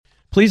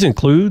Please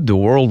include the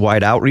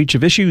worldwide outreach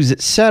of Issues,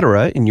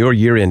 etc. in your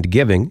year-end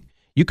giving.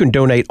 You can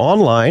donate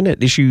online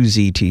at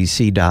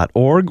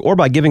issuesetc.org or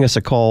by giving us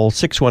a call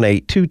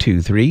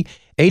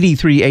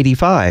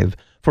 618-223-8385.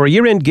 For a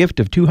year-end gift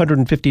of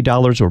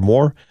 $250 or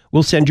more,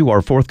 we'll send you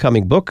our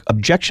forthcoming book,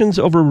 Objections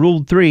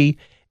Overruled 3,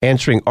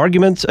 Answering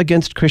Arguments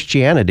Against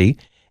Christianity,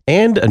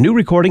 and a new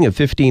recording of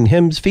 15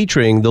 hymns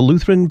featuring the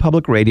Lutheran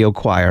Public Radio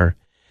Choir.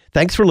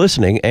 Thanks for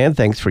listening, and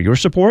thanks for your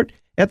support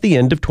at the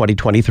end of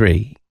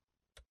 2023.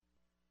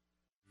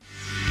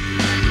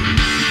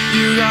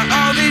 You got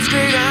all these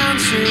great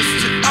answers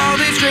to all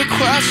these great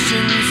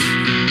questions.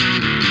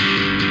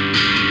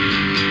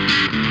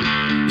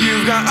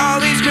 You've got all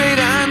these great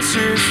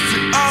answers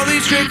to all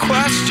these great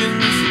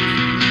questions.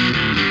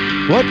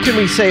 What can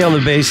we say on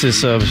the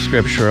basis of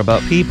Scripture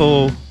about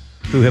people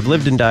who have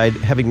lived and died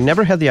having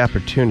never had the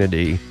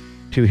opportunity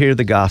to hear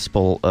the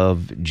gospel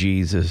of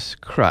Jesus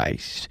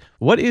Christ?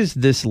 What is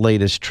this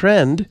latest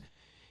trend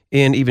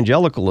in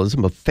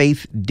evangelicalism of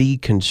faith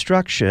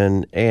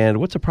deconstruction, and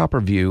what's a proper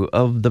view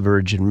of the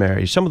Virgin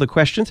Mary? Some of the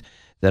questions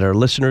that our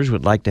listeners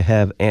would like to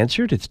have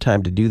answered. It's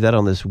time to do that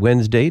on this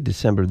Wednesday,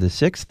 December the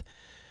 6th.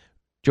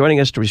 Joining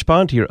us to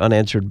respond to your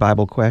unanswered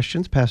Bible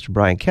questions, Pastor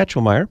Bryan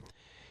Kachelmeier.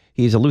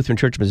 He's a Lutheran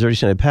Church Missouri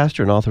Synod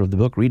pastor and author of the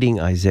book Reading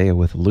Isaiah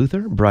with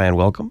Luther. Bryan,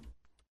 welcome.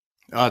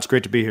 It's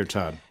great to be here,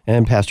 Todd.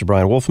 And Pastor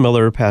Bryan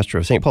Wolfmueller, pastor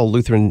of St. Paul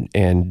Lutheran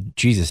and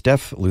Jesus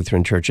Deaf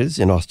Lutheran Churches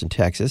in Austin,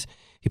 Texas.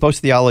 He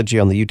posts theology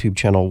on the YouTube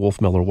channel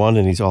Wolfmueller 1,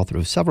 and he's author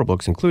of several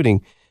books,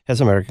 including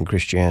Has American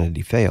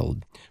Christianity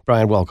Failed?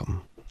 Bryan,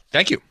 welcome.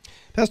 Thank you.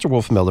 Pastor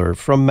Wolfmueller,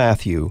 from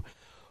Matthew,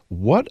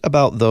 what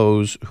about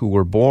those who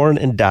were born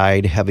and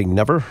died having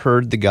never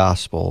heard the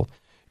gospel?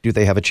 Do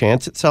they have a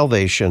chance at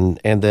salvation?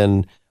 And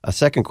then a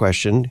second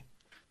question,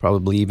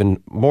 probably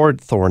even more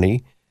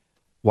thorny,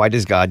 why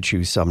does God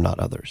choose some, not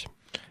others?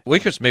 We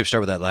could maybe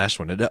start with that last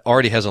one. It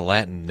already has a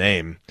Latin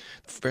name.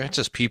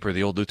 Francis Pieper,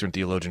 the old Lutheran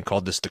theologian,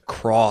 called this the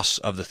cross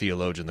of the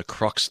theologian, the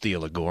crux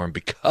theologorum,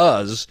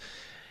 because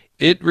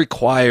it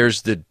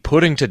requires the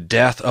putting to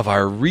death of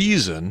our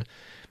reason.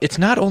 It's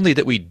not only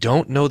that we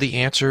don't know the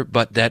answer,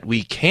 but that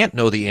we can't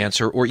know the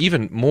answer, or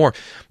even more,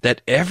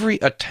 that every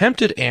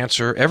attempted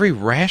answer, every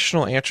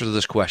rational answer to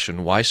this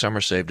question, why some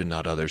are saved and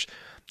not others,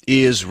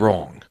 is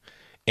wrong.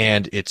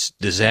 And it's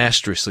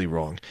disastrously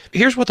wrong.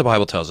 Here's what the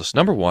Bible tells us.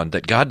 Number one,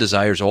 that God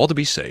desires all to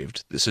be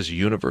saved. This is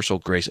universal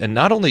grace. And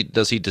not only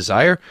does he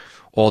desire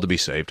all to be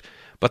saved,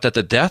 but that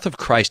the death of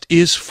Christ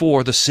is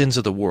for the sins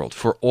of the world,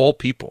 for all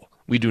people.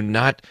 We do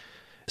not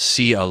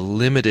see a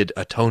limited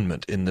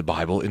atonement in the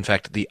Bible. In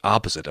fact, the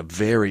opposite, a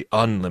very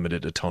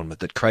unlimited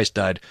atonement, that Christ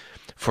died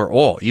for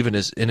all, even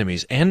his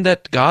enemies, and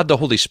that God, the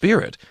Holy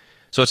Spirit.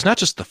 So it's not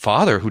just the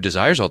Father who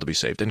desires all to be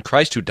saved, and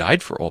Christ who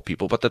died for all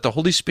people, but that the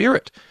Holy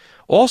Spirit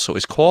also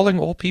is calling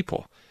all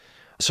people,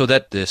 so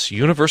that this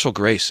universal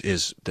grace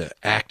is the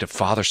act of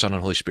Father, Son,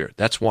 and Holy Spirit.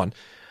 That's one.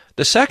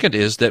 The second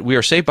is that we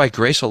are saved by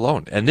grace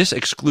alone, and this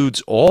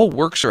excludes all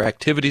works or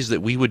activities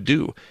that we would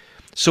do.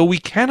 So we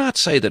cannot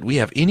say that we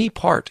have any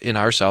part in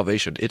our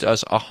salvation. It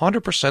is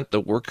 100% the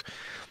work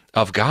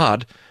of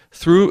God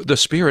through the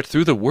Spirit,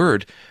 through the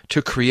Word,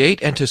 to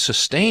create and to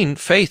sustain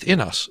faith in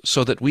us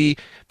so that we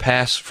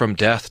pass from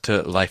death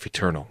to life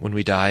eternal when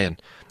we die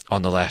and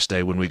on the last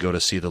day when we go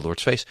to see the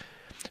Lord's face.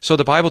 So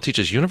the Bible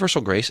teaches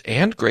universal grace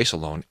and grace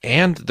alone,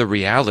 and the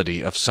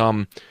reality of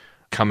some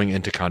coming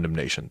into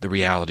condemnation, the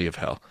reality of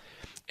hell.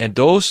 And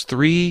those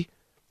three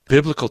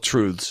biblical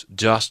truths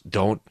just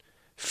don't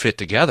fit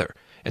together.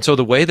 And so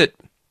the way that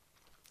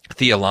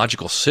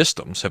theological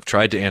systems have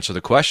tried to answer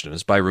the question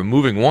is by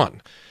removing one.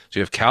 So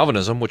you have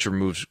Calvinism, which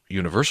removes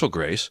universal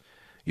grace.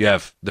 You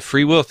have the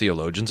free will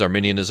theologians,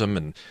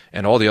 Arminianism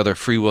and all the other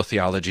free will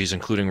theologies,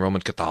 including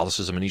Roman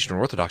Catholicism and Eastern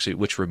Orthodoxy,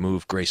 which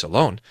remove grace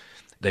alone.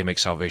 They make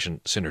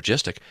salvation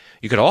synergistic.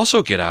 You could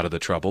also get out of the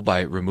trouble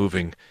by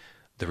removing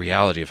the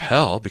reality of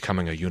hell,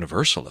 becoming a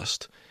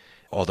universalist.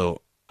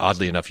 Although,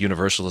 oddly enough,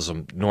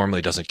 universalism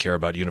normally doesn't care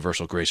about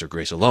universal grace or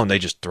grace alone. They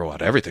just throw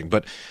out everything.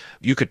 But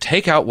you could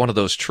take out one of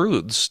those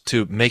truths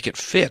to make it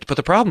fit. But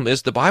the problem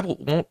is the Bible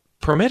won't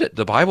permit it.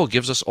 The Bible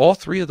gives us all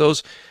three of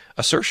those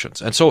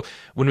assertions. And so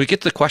when we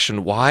get to the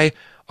question, why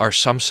are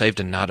some saved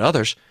and not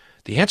others,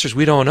 the answer is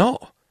we don't know.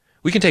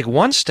 We can take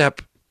one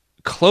step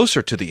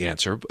closer to the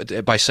answer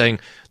by saying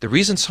the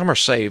reason some are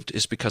saved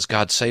is because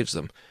God saves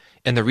them,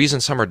 and the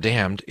reason some are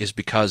damned is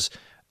because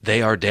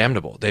they are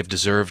damnable. They've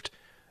deserved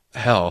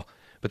hell,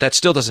 but that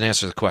still doesn't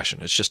answer the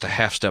question. It's just a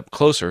half step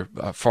closer,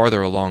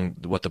 farther along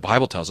what the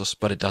Bible tells us,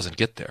 but it doesn't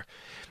get there.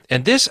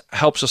 And this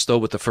helps us, though,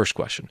 with the first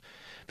question,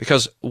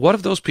 because what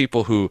of those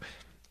people who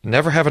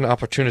never have an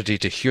opportunity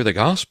to hear the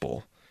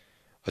gospel?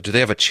 Do they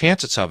have a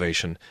chance at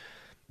salvation?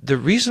 The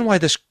reason why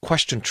this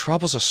question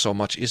troubles us so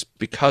much is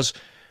because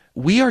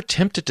we are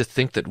tempted to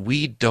think that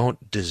we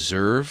don't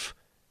deserve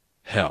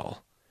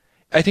hell.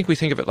 I think we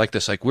think of it like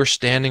this, like we're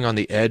standing on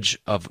the edge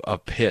of a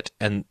pit,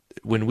 and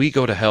when we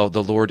go to hell,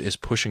 the Lord is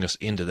pushing us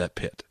into that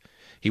pit.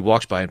 He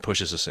walks by and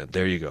pushes us in.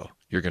 There you go.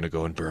 You're going to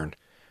go and burn.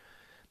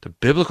 The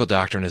biblical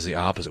doctrine is the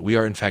opposite. We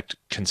are, in fact,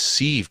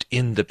 conceived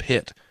in the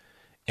pit,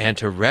 And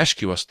to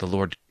rescue us, the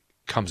Lord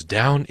comes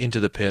down into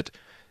the pit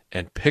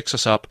and picks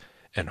us up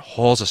and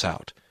hauls us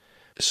out.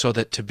 So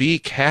that to be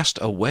cast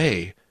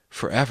away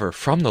forever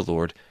from the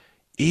Lord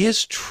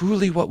is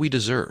truly what we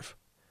deserve.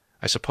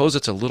 I suppose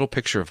it's a little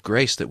picture of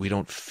grace that we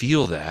don't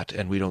feel that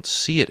and we don't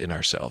see it in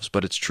ourselves,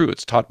 but it's true.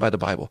 It's taught by the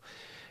Bible.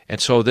 And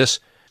so this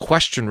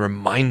question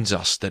reminds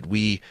us that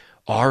we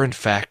are in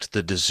fact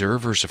the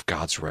deservers of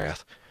God's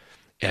wrath.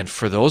 And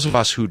for those of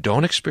us who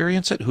don't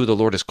experience it, who the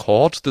Lord has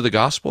called through the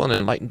gospel and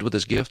enlightened with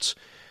his gifts,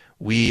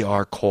 we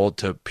are called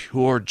to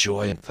pure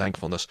joy and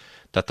thankfulness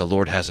that the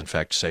Lord has in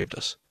fact saved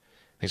us.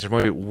 I think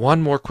there's maybe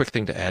one more quick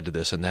thing to add to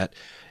this, and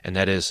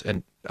that is,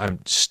 and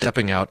I'm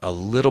stepping out a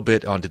little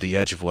bit onto the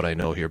edge of what I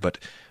know here, but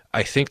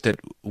I think that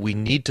we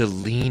need to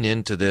lean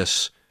into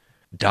this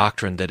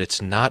doctrine that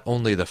it's not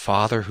only the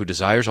Father who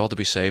desires all to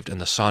be saved and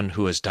the Son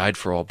who has died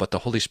for all, but the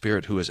Holy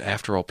Spirit who is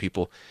after all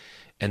people.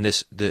 And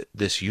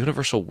this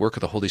universal work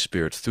of the Holy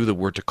Spirit through the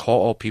Word to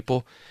call all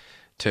people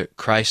to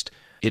Christ,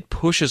 it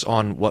pushes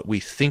on what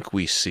we think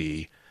we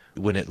see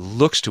when it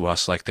looks to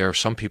us like there are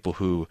some people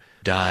who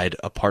died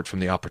apart from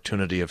the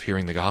opportunity of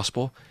hearing the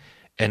gospel.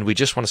 And we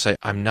just want to say,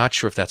 I'm not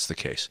sure if that's the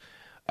case.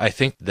 I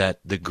think that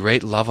the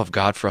great love of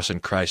God for us in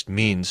Christ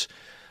means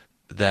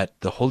that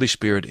the Holy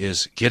Spirit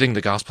is getting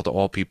the gospel to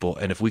all people.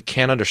 And if we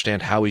can't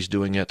understand how he's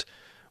doing it,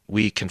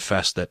 we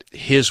confess that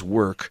his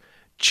work,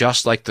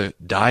 just like the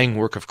dying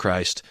work of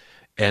Christ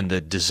and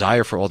the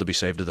desire for all to be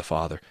saved to the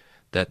Father,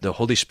 that the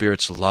Holy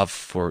Spirit's love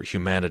for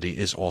humanity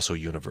is also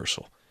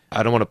universal.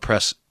 I don't want to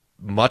press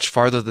much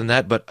farther than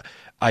that, but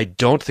I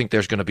don't think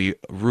there's going to be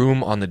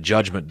room on the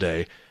judgment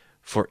day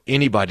for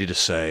anybody to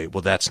say,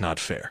 well, that's not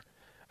fair.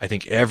 I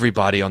think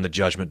everybody on the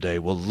judgment day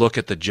will look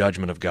at the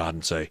judgment of God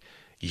and say,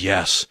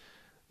 yes,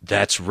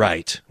 that's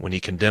right when he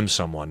condemns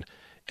someone,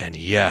 and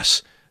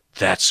yes,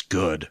 that's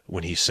good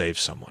when he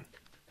saves someone.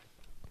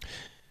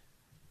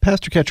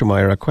 Pastor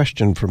Kachelmeier, a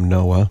question from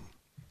Noah.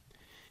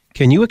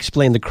 Can you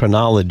explain the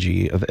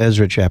chronology of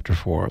Ezra chapter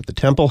 4? The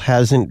temple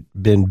hasn't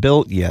been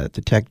built yet.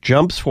 The text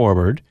jumps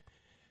forward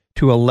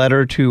to a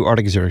letter to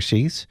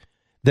Artaxerxes,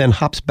 then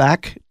hops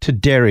back to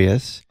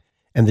Darius,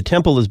 and the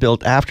temple is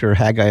built after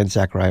Haggai and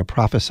Zechariah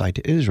prophesied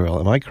to Israel.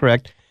 Am I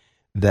correct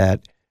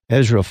that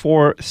Ezra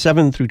 4,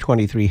 7 through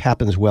 23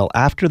 happens well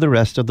after the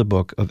rest of the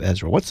book of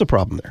Ezra? What's the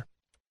problem there?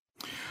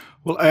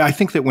 Well, I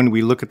think that when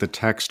we look at the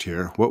text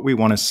here, what we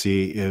want to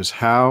see is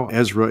how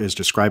Ezra is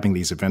describing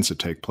these events that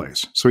take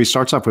place. So he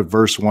starts off with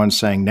verse 1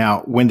 saying, "Now,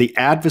 when the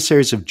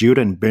adversaries of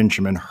Judah and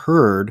Benjamin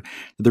heard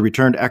that the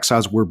returned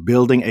exiles were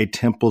building a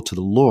temple to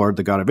the Lord,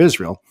 the God of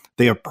Israel,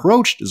 they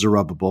approached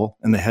Zerubbabel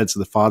and the heads of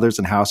the fathers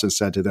and houses and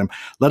said to them,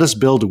 'Let us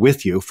build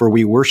with you, for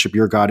we worship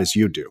your God as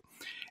you do.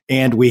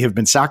 And we have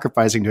been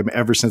sacrificing to him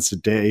ever since the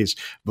days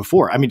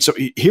before.'" I mean, so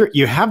here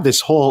you have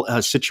this whole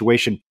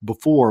situation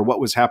before what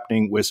was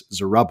happening with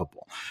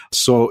Zerubbabel.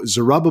 So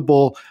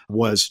Zerubbabel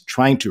was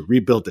trying to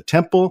rebuild the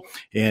temple,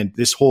 and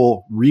this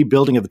whole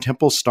rebuilding of the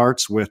temple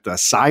starts with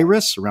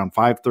Cyrus around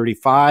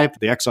 535.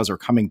 The exiles are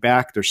coming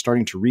back. They're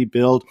starting to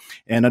rebuild.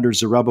 And under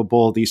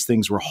Zerubbabel, these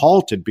things were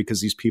halted because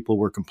these people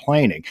were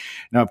complaining.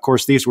 Now, of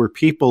course, these were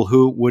people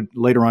who would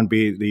later on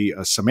be the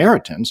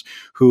Samaritans,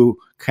 who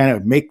kind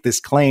of make this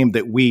claim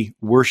that we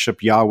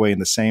worship Yahweh in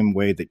the same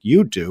way that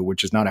you do,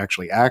 which is not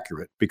actually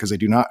accurate, because they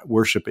do not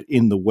worship it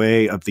in the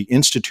way of the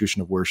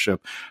institution of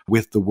worship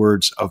with the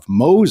words of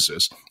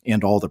Moses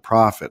and all the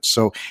prophets.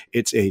 So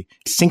it's a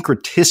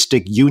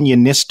syncretistic,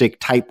 unionistic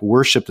type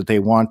worship that they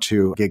want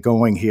to get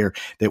going here,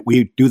 that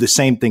we do the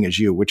same thing as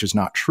you, which is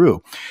not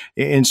true.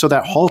 And so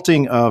that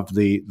halting of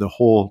the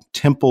whole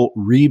temple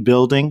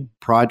rebuilding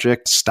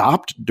project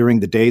stopped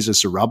during the days of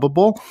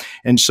Zerubbabel.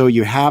 And so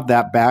you have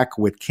that back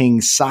with King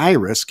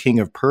Cyrus, king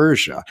of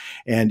Persia.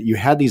 And you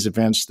had these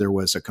events. There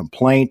was a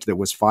complaint that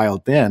was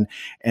filed then.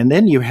 And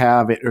then you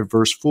have it in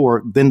verse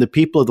 4, "Then the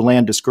people of the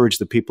land discouraged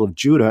the people of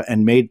Judah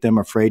and made them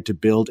afraid to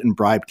build and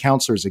bribed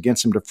counselors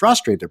against them to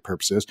frustrate their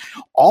purposes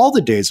all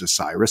the days of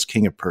Cyrus,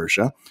 king of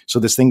Persia." So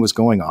this thing was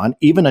going on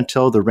even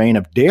until the reign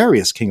of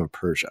Darius, king of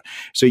Persia.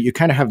 So you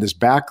kind of have this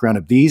background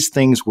of these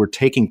things were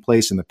taking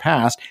place in the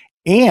past.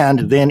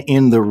 And then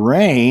in the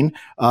reign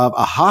of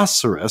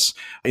Ahasuerus,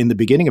 in the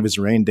beginning of his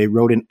reign, they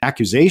wrote an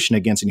accusation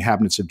against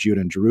inhabitants of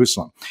Judah and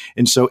Jerusalem.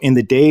 And so in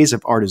the days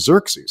of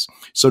Artaxerxes.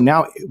 So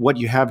now what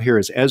you have here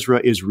is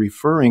Ezra is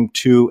referring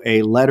to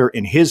a letter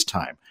in his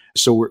time.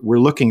 So we're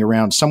looking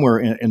around somewhere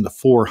in the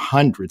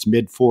 400s,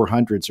 mid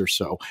 400s or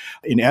so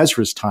in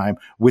Ezra's time,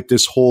 with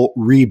this whole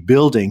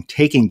rebuilding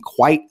taking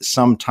quite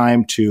some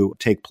time to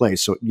take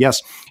place. So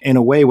yes, in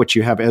a way, what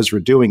you have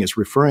Ezra doing is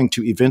referring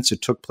to events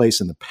that took place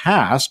in the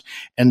past,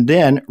 and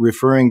then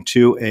referring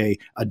to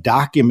a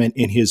document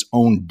in his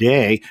own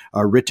day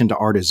written to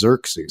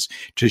Artaxerxes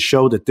to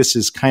show that this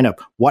is kind of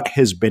what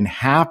has been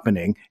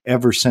happening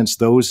ever since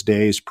those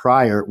days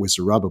prior with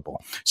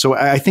Zerubbabel. So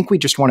I think we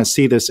just want to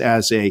see this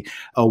as a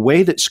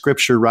way that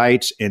Scripture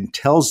writes and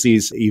tells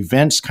these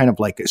events kind of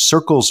like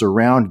circles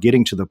around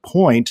getting to the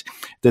point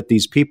that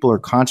these people are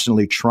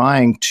constantly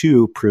trying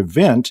to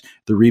prevent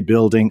the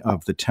rebuilding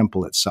of the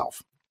temple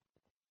itself.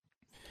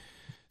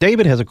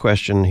 David has a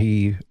question.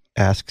 He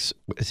asks,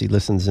 as he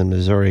listens in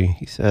Missouri,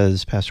 he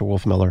says, Pastor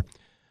Wolfmueller,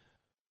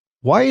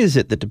 why is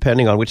it that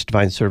depending on which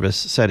divine service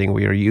setting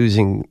we are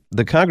using,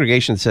 the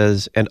congregation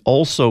says, and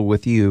also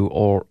with you,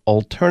 or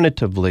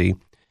alternatively,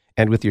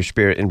 and with your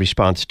spirit in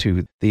response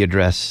to the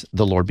address,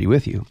 the Lord be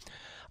with you?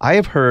 I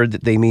have heard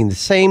that they mean the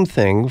same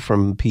thing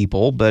from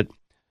people, but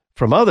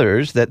from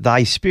others that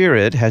thy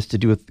spirit has to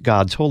do with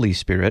God's Holy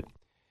Spirit.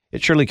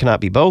 It surely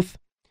cannot be both.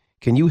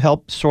 Can you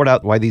help sort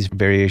out why these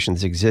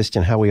variations exist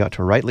and how we ought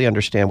to rightly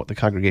understand what the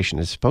congregation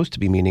is supposed to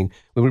be meaning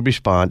when we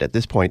respond at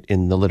this point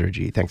in the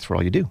liturgy? Thanks for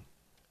all you do.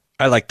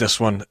 I like this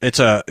one. It's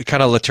a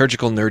kind of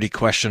liturgical, nerdy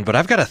question, but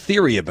I've got a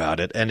theory about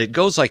it, and it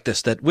goes like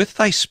this, that with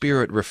thy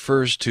spirit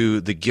refers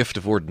to the gift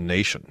of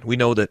ordination. We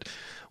know that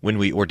when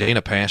we ordain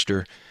a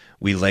pastor,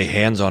 we lay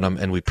hands on him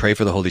and we pray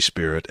for the Holy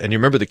Spirit. And you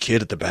remember the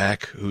kid at the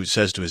back who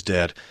says to his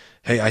dad,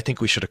 hey, I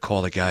think we should have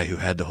called a guy who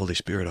had the Holy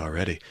Spirit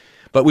already.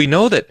 But we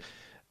know that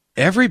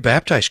every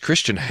baptized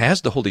Christian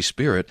has the Holy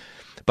Spirit,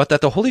 but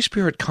that the Holy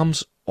Spirit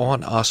comes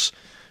on us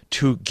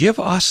to give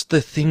us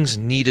the things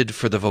needed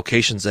for the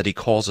vocations that he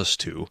calls us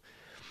to.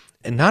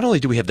 And not only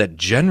do we have that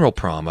general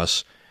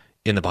promise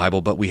in the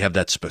Bible, but we have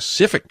that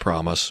specific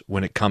promise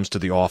when it comes to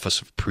the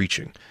office of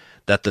preaching,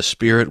 that the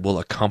Spirit will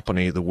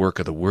accompany the work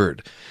of the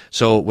Word.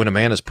 So when a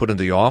man is put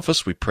into the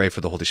office, we pray for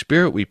the Holy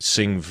Spirit, we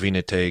sing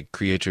Venite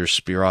Creator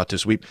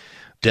Spiritus, we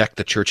deck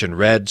the church in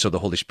red so the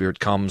Holy Spirit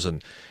comes,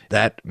 and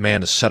that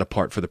man is set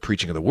apart for the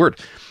preaching of the Word.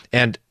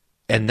 And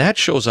that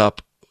shows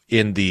up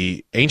in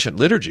the ancient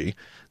liturgy,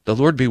 the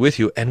Lord be with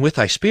you, and with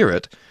thy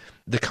spirit.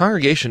 The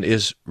congregation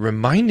is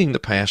reminding the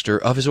pastor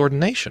of his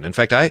ordination. In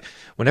fact,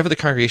 whenever the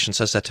congregation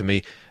says that to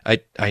me,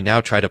 I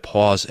now try to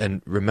pause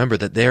and remember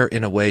that they're,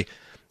 in a way,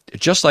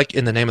 just like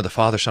in the name of the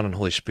Father, Son, and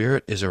Holy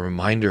Spirit is a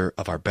reminder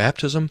of our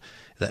baptism,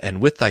 and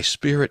with thy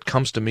spirit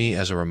comes to me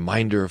as a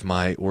reminder of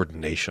my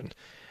ordination.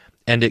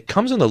 And it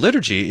comes in the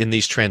liturgy in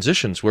these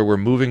transitions where we're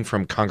moving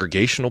from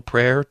congregational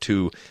prayer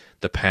to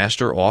the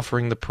pastor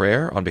offering the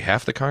prayer on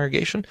behalf of the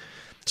congregation.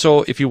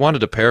 So if you wanted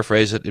to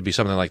paraphrase it, it'd be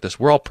something like this.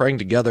 We're all praying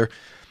together,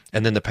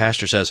 and then the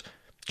pastor says,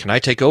 can I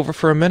take over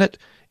for a minute?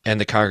 And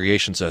the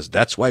congregation says,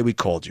 that's why we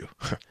called you.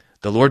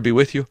 The Lord be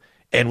with you,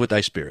 and with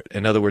thy spirit.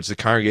 In other words, the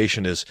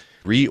congregation is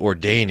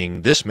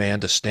reordaining this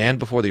man to stand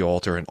before the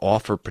altar and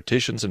offer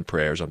petitions and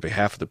prayers on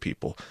behalf of the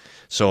people.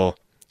 So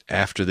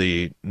after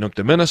the Nunc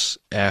Dimittis,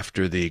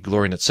 after the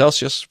Gloria in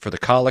Excelsis, for the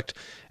collect,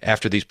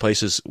 after these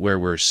places where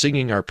we're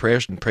singing our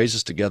prayers and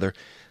praises together,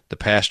 the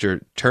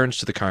pastor turns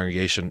to the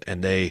congregation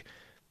and they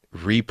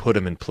re-put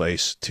him in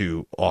place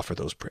to offer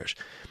those prayers.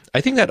 I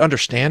think that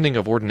understanding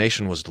of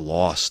ordination was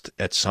lost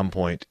at some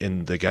point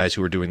in the guys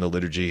who were doing the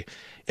liturgy,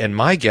 and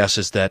my guess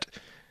is that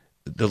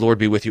the Lord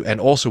be with you and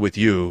also with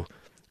you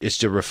is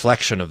the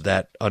reflection of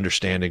that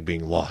understanding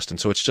being lost, and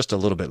so it's just a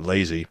little bit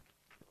lazy.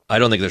 I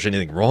don't think there's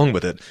anything wrong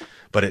with it,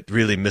 but it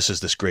really misses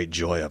this great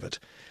joy of it.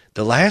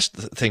 The last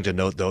thing to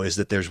note, though, is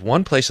that there's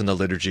one place in the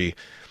liturgy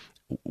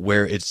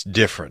where it's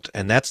different,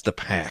 and that's the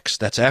Pax.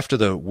 That's after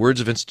the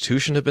words of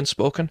institution have been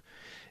spoken,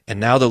 and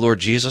now the Lord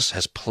Jesus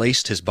has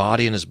placed his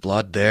body and his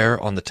blood there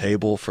on the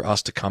table for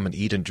us to come and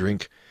eat and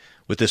drink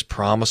with this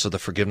promise of the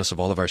forgiveness of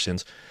all of our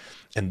sins.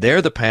 And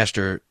there the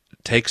pastor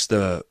takes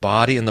the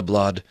body and the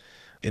blood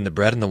in the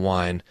bread and the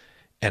wine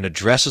and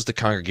addresses the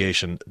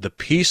congregation, the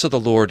peace of the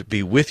Lord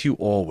be with you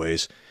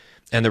always.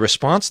 And the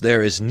response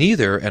there is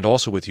neither and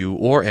also with you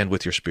or and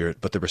with your spirit,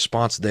 but the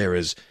response there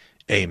is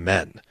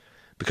amen.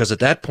 Because at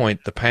that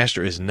point, the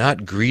pastor is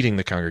not greeting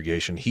the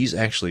congregation. He's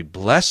actually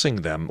blessing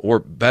them, or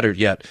better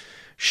yet,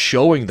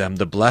 showing them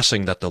the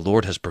blessing that the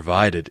Lord has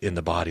provided in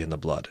the body and the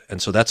blood.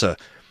 And so that's a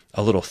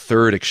little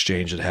third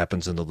exchange that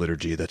happens in the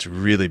liturgy that's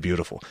really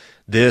beautiful.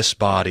 This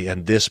body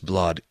and this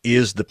blood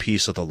is the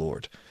peace of the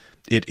Lord.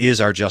 It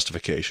is our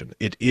justification.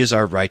 It is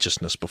our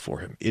righteousness before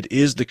him. It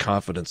is the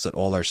confidence that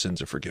all our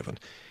sins are forgiven.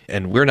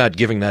 And we're not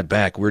giving that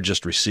back. We're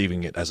just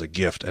receiving it as a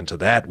gift. And to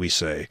that we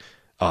say,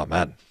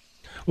 Amen.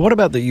 What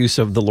about the use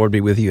of the Lord be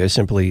with you as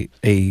simply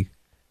a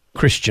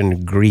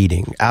Christian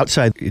greeting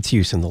outside its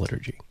use in the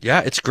liturgy?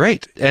 Yeah, it's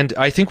great. And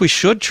I think we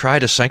should try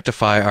to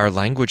sanctify our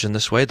language in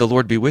this way. The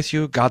Lord be with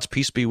you. God's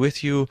peace be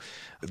with you.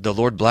 The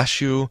Lord bless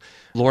you.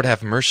 Lord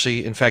have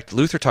mercy. In fact,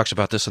 Luther talks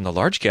about this in the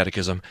Large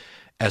Catechism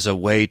as a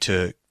way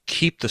to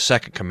keep the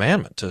second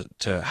commandment,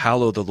 to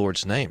hallow the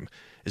Lord's name,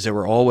 is that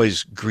we're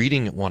always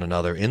greeting one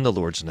another in the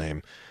Lord's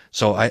name.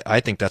 So I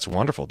think that's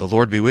wonderful. The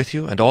Lord be with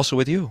you and also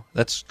with you.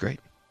 That's great.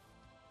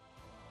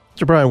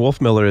 Mr. Bryan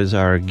Wolfmueller is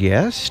our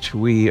guest.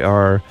 We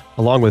are,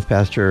 along with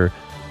Pastor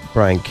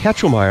Bryan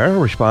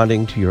Kachelmeier,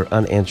 responding to your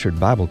unanswered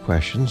Bible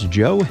questions.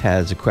 Joe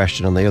has a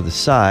question on the other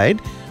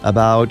side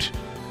about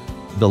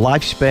the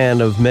lifespan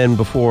of men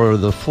before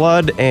the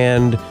flood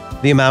and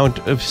the amount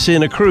of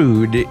sin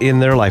accrued in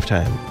their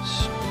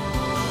lifetimes.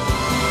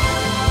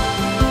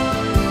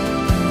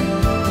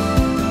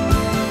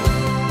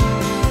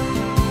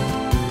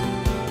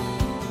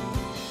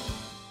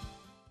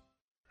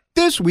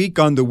 This week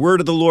on The Word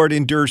of the Lord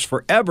Endures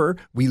Forever,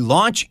 we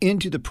launch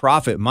into the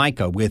prophet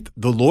Micah with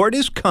The Lord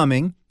is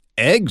coming,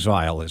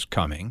 exile is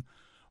coming,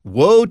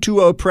 Woe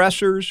to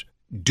oppressors,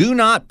 do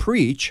not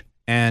preach,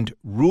 and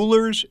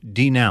rulers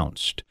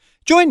denounced.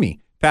 Join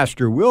me,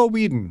 Pastor Will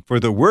Whedon, for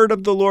the Word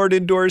of the Lord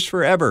endures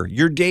forever,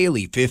 your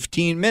daily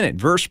 15-minute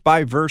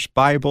verse-by-verse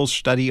Bible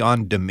study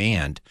on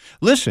demand.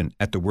 Listen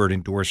at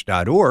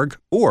thewordendures.org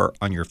or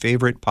on your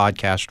favorite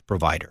podcast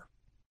provider.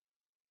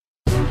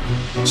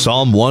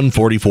 Psalm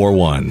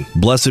 144:1.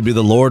 Blessed be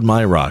the Lord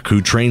my rock, who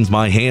trains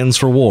my hands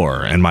for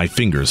war and my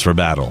fingers for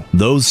battle.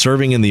 Those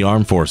serving in the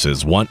armed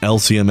forces want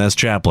LCMS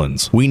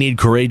chaplains. We need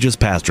courageous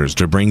pastors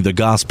to bring the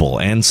gospel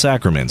and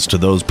sacraments to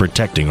those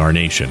protecting our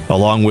nation,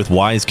 along with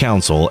wise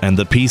counsel and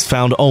the peace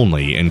found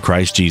only in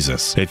Christ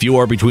Jesus. If you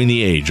are between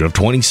the age of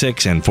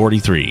 26 and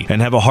 43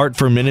 and have a heart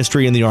for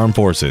ministry in the armed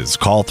forces,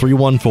 call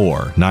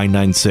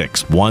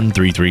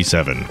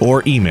 314-996-1337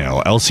 or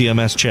email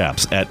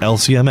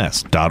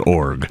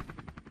lcmschaps@lcms.org.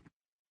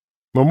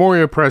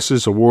 Memoria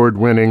Press's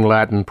award-winning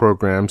Latin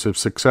programs have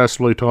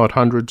successfully taught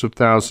hundreds of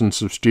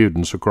thousands of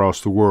students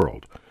across the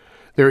world.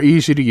 Their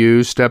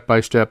easy-to-use,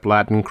 step-by-step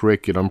Latin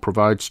curriculum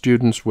provides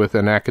students with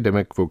an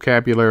academic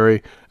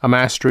vocabulary, a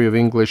mastery of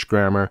English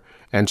grammar,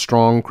 and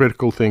strong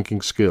critical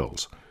thinking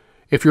skills.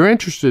 If you're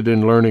interested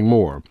in learning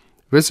more,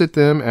 visit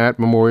them at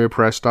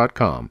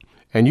memoriapress.com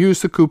and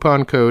use the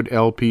coupon code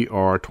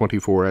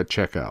LPR24 at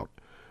checkout.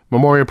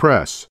 Memoria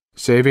Press,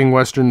 saving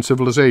Western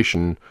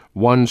civilization,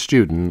 one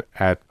student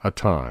at a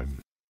time.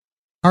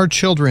 Our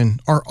children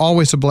are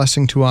always a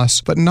blessing to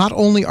us, but not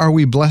only are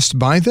we blessed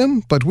by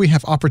them, but we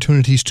have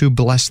opportunities to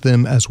bless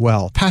them as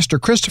well. Pastor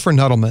Christopher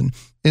Nuttleman,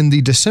 in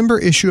the December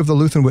issue of the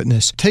Lutheran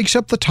Witness, takes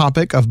up the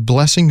topic of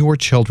blessing your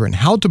children,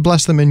 how to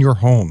bless them in your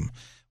home,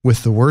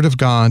 with the Word of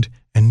God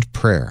and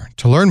prayer.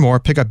 To learn more,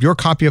 pick up your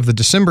copy of the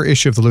December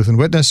issue of the Lutheran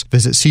Witness,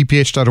 visit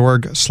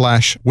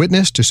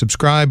cph.org/witness to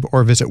subscribe,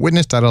 or visit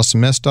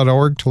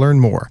witness.lcms.org to learn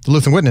more. The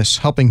Lutheran Witness,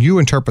 helping you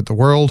interpret the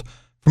world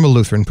from a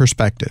Lutheran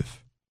perspective.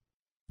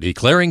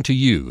 Declaring to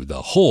you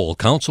the whole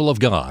counsel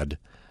of God,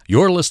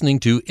 you're listening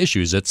to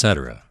Issues,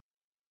 Etc.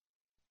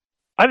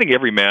 I think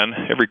every man,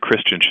 every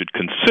Christian should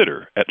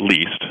consider, at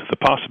least, the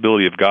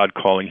possibility of God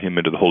calling him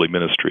into the holy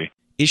ministry.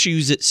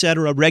 Issues,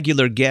 Etc.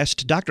 regular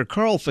guest Dr.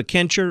 Carl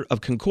Fickencher of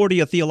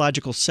Concordia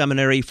Theological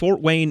Seminary,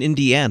 Fort Wayne,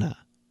 Indiana.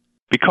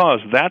 Because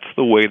that's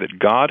the way that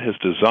God has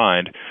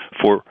designed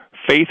for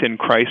faith in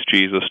Christ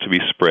Jesus to be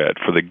spread,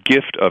 for the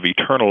gift of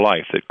eternal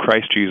life that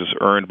Christ Jesus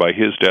earned by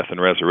his death and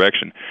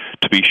resurrection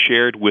to be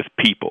shared with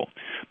people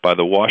by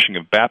the washing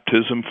of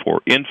baptism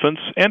for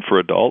infants and for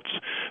adults,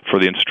 for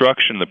the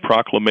instruction, the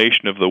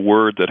proclamation of the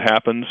word that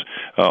happens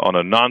on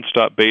a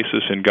nonstop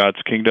basis in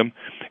God's kingdom.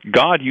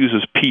 God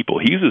uses people,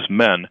 he uses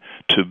men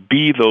to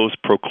be those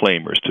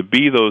proclaimers, to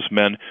be those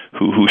men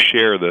who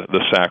share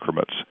the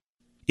sacraments.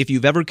 If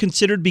you've ever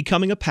considered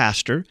becoming a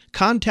pastor,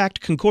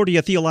 contact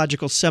Concordia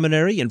Theological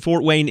Seminary in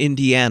Fort Wayne,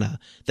 Indiana.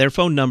 Their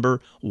phone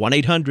number,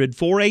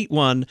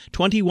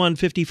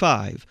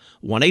 1-800-481-2155,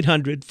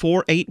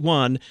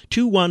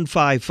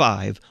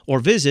 1-800-481-2155, or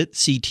visit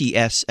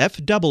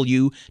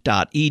ctsfw.edu.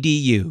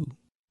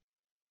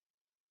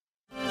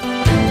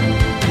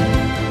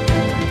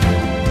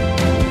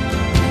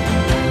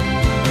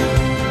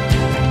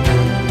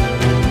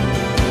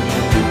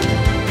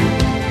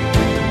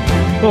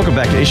 Welcome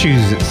back to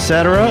Issues,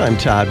 Etc. I'm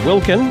Todd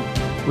Wilkin.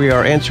 We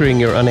are answering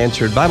your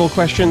unanswered Bible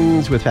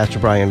questions with Pastor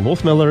Bryan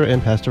Wolfmueller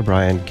and Pastor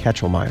Bryan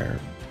Kachelmeier.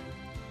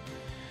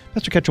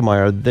 Pastor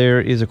Kachelmeier,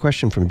 there is a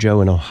question from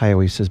Joe in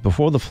Ohio. He says,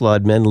 before the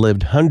flood, men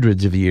lived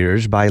hundreds of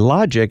years. By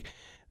logic,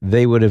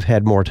 they would have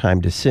had more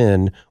time to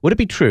sin. Would it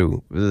be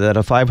true that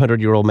a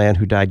 500-year-old man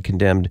who died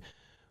condemned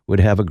would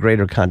have a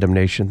greater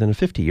condemnation than a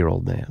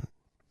 50-year-old man?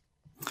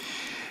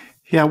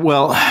 Yeah,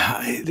 well,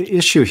 the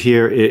issue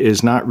here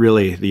is not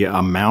really the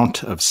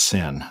amount of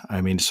sin. I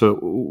mean, so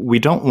we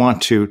don't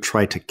want to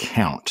try to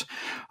count.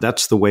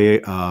 That's the way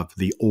of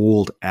the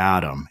old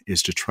Adam,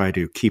 is to try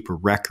to keep a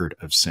record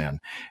of sin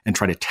and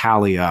try to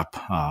tally up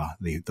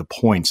the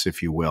points,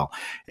 if you will.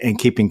 And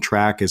keeping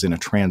track is in a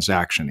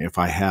transaction. If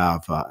I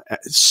have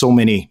so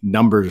many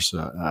numbers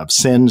of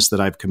sins that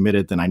I've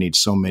committed, then I need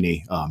so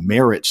many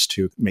merits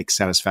to make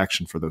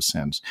satisfaction for those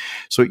sins.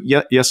 So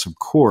yes, of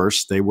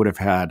course, they would have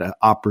had an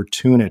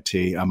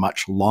opportunity, a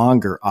much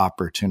longer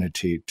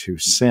opportunity to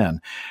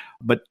sin.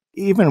 But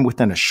even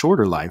within a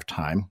shorter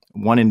lifetime,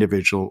 one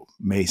individual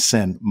may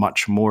sin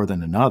much more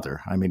than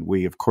another. I mean,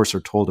 we, of course, are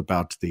told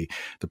about the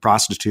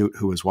prostitute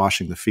who was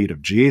washing the feet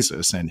of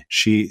Jesus, and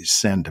she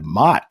sinned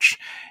much.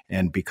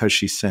 And because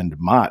she sinned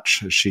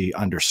much, she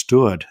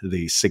understood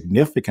the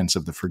significance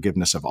of the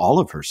forgiveness of all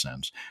of her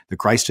sins, that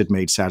Christ had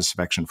made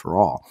satisfaction for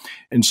all.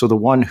 And so the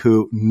one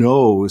who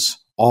knows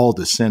all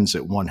the sins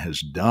that one has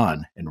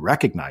done and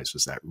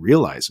recognizes that,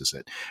 realizes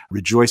it,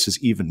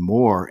 rejoices even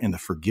more in the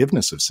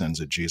forgiveness of sins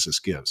that Jesus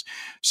gives.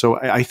 So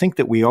I think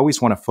that we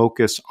always want to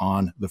focus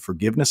on the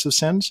forgiveness of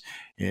sins.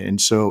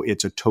 And so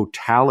it's a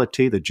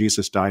totality that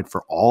Jesus died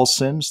for all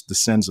sins, the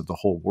sins of the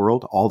whole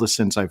world, all the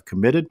sins I've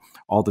committed,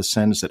 all the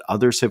sins that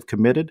others have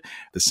committed,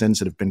 the sins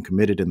that have been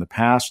committed in the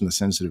past, and the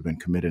sins that have been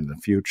committed in the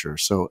future.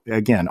 So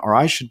again, our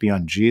eyes should be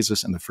on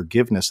Jesus and the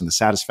forgiveness and the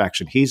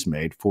satisfaction he's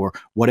made for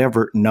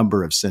whatever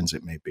number of sins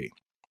it may be.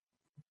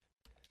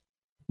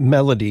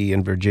 Melody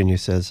in Virginia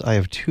says, I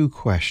have two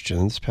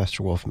questions,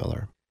 Pastor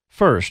Wolfmueller.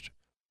 First,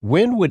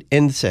 when would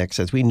insects,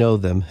 as we know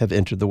them, have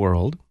entered the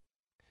world?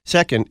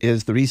 Second,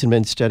 is the reason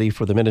men study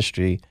for the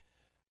ministry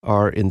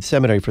are in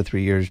seminary for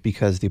 3 years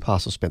because the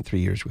apostles spent 3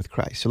 years with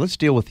Christ. So let's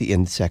deal with the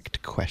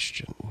insect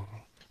question.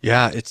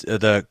 Yeah, it's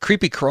the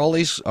creepy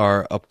crawlies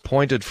are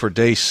appointed for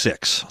day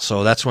 6.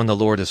 So that's when the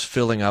Lord is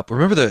filling up.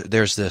 Remember,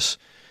 there's this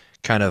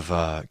kind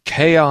of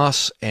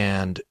chaos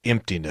and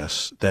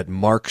emptiness that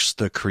marks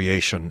the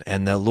creation,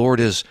 and the Lord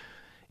is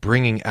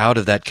bringing out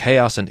of that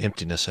chaos and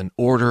emptiness an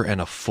order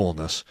and a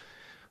fullness.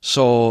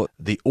 So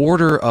the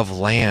order of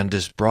land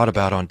is brought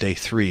about on day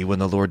 3 when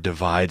the Lord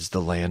divides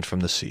the land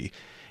from the sea.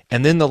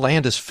 And then the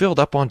land is filled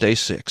up on day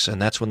 6,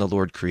 and that's when the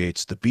Lord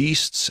creates the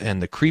beasts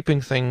and the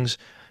creeping things,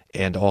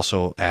 and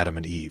also Adam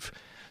and Eve.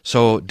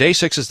 So day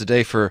 6 is the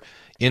day for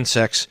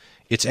insects.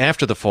 It's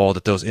after the fall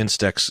that those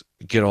insects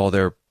get all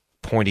their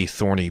pointy,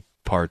 thorny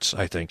parts,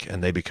 I think,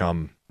 and they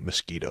become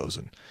mosquitoes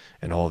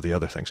and all of the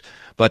other things.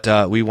 But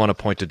we want to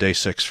point to day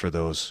 6 for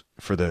those,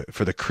 for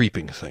the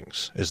creeping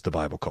things, as the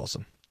Bible calls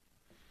them.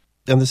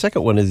 And the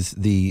second one is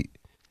the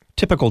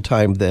typical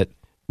time that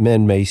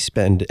men may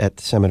spend at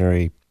the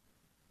seminary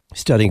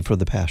studying for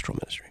the pastoral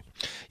ministry.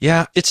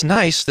 Yeah, it's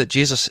nice that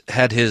Jesus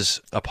had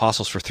his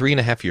apostles for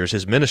 3.5 years.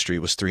 His ministry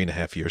was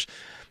 3.5 years.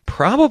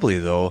 Probably,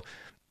 though,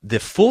 the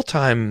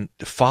full-time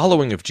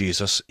following of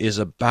Jesus is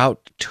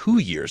about 2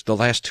 years, the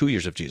last 2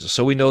 years of Jesus.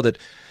 So we know that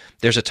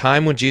there's a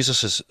time when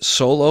Jesus is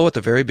solo at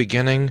the very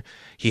beginning.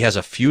 He has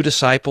a few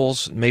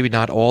disciples, maybe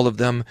not all of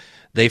them.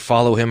 They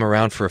follow him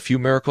around for a few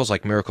miracles,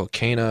 like miracle at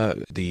Cana,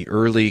 the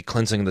early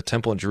cleansing of the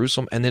temple in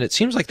Jerusalem. And then it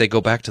seems like they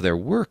go back to their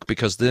work,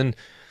 because then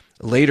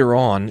later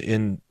on,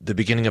 in the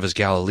beginning of his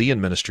Galilean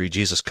ministry,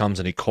 Jesus comes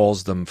and he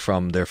calls them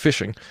from their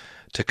fishing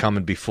to come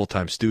and be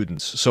full-time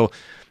students. So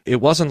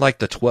it wasn't like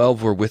the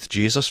 12 were with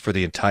Jesus for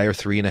the entire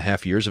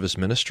 3.5 years of his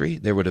ministry.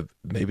 They would have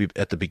maybe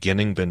at the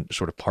beginning been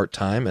sort of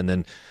part-time, and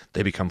then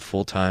they become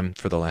full-time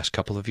for the last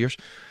couple of years.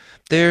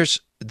 There's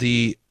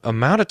the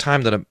amount of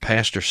time that a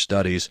pastor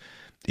studies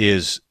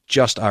is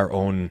just our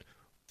own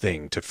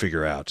thing to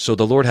figure out. So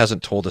the Lord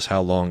hasn't told us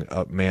how long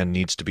a man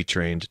needs to be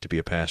trained to be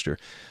a pastor.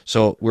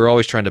 So we're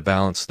always trying to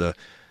balance this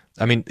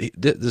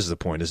is the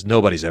point, is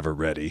nobody's ever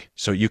ready.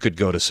 So you could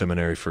go to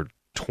seminary for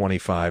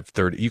 25,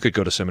 30, you could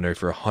go to seminary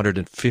for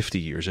 150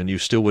 years and you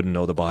still wouldn't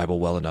know the Bible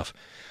well enough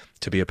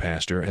to be a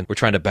pastor. And we're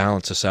trying to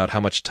balance this out. How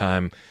much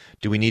time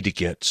do we need to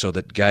get so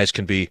that guys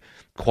can be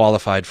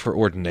qualified for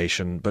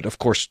ordination? But of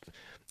course,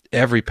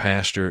 every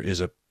pastor is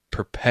a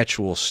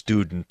perpetual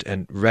student,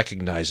 and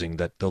recognizing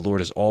that the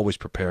Lord is always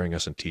preparing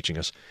us and teaching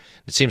us.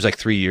 It seems like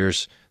 3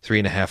 years,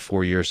 3.5,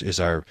 4 years is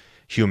our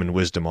human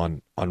wisdom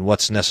on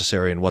what's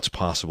necessary and what's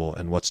possible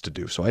and what's to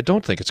do. So I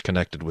don't think it's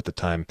connected with the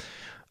time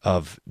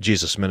of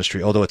Jesus'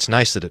 ministry, although it's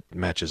nice that it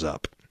matches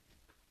up.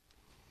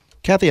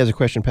 Kathy has a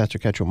question, Pastor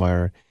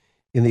Kachelmeier.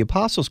 In the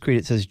Apostles' Creed,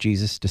 it says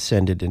Jesus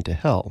descended into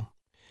hell.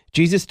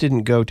 Jesus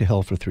didn't go to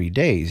hell for 3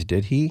 days,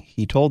 did he?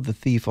 He told the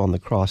thief on the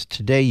cross,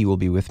 "Today you will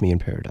be with me in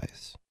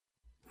paradise."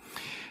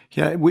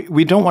 Yeah,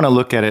 we don't want to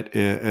look at it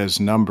as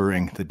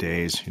numbering the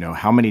days.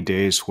 How many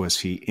days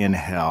was he in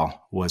hell?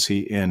 Was he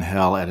in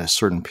hell at a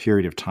certain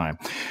period of time?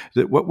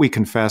 What we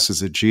confess is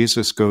that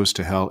Jesus goes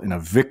to hell in a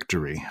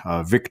victory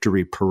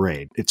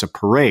parade. It's a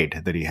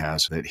parade that he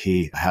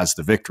has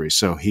the victory.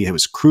 So he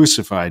was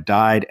crucified,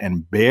 died,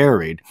 and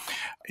buried.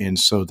 And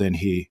so then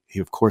he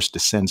of course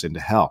descends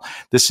into hell.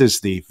 This is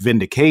the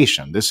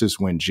vindication. This is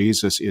when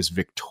Jesus is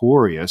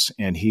victorious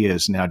and he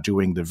is now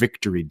doing the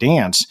victory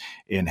dance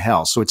in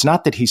hell. So it's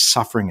not that he's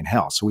suffering in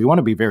hell. So we want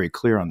to be very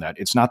clear on that.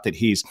 It's not that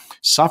he's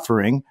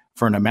suffering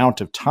for an amount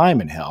of time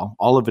in hell.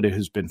 All of it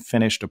has been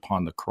finished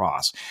upon the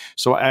cross.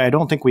 So I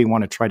don't think we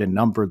want to try to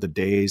number the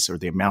days or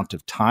the amount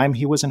of time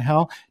he was in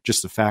hell,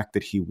 just the fact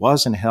that he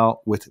was in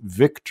hell with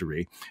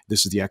victory.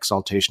 This is the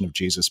exaltation of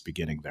Jesus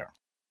beginning there.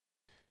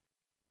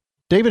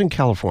 David in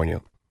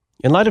California.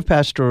 In light of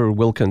Pastor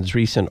Wilkins'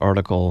 recent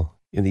article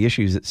in the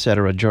Issues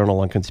Etc. Journal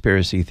on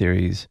Conspiracy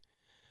Theories,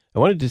 I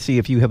wanted to see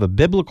if you have a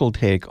biblical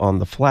take on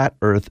the flat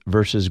earth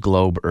versus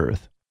globe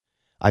earth.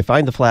 I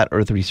find the flat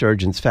earth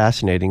resurgence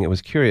fascinating. It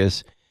was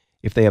curious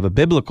if they have a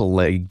biblical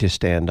leg to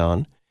stand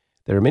on.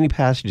 There are many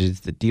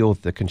passages that deal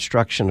with the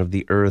construction of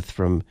the earth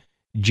from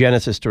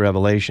Genesis to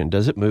Revelation.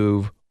 Does it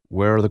move?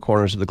 Where are the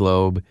corners of the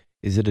globe?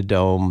 Is it a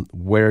dome?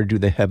 Where do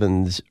the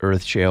heavens,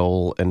 earth,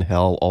 Sheol, and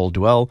hell all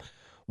dwell?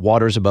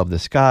 Waters above the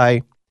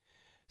sky.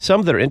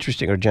 Some that are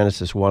interesting are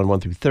Genesis 1, 1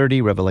 through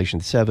 30,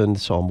 Revelation 7,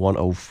 Psalm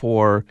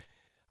 104.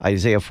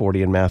 Isaiah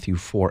 40 and Matthew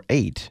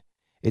 4:8.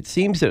 It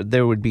seems that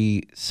there would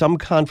be some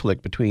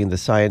conflict between the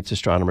science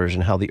astronomers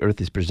and how the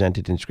earth is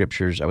presented in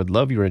scriptures. I would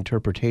love your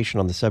interpretation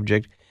on the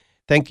subject.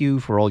 Thank you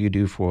for all you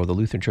do for the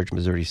Lutheran Church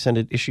Missouri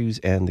Synod issues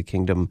and the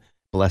Kingdom.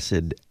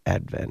 Blessed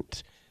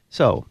Advent.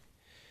 So,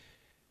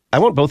 I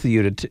want both of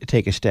you to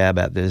take a stab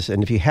at this.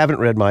 And if you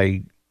haven't read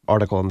my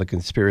article on the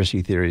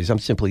conspiracy theories, I'm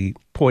simply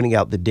pointing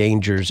out the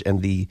dangers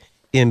and the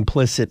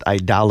implicit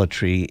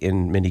idolatry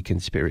in many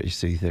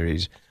conspiracy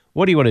theories.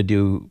 What do you want to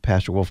do,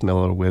 Pastor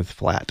Wolfmueller, with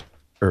flat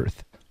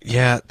Earth?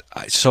 Yeah,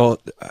 so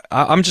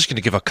I'm just going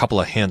to give a couple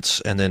of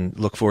hints and then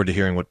look forward to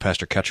hearing what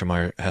Pastor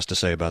Kachelmeier has to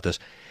say about this.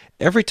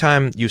 Every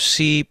time you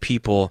see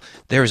people,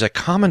 there is a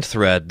common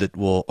thread that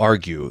will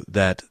argue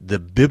that the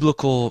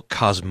biblical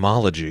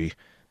cosmology,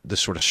 the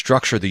sort of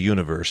structure of the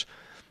universe,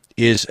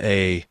 is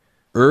a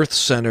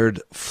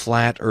earth-centered,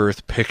 flat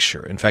earth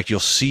picture. In fact, you'll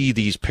see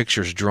these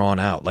pictures drawn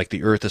out, like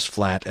the earth is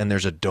flat and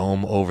there's a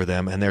dome over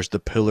them and there's the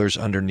pillars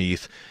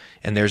underneath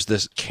and there's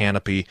this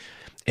canopy.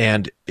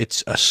 And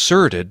it's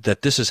asserted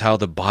that this is how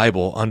the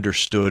Bible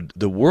understood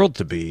the world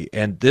to be.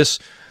 And this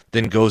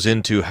then goes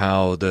into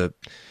how the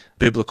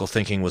biblical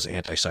thinking was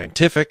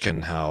anti-scientific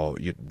and how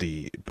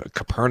the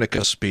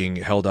Copernicus being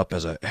held up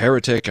as a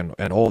heretic and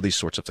all these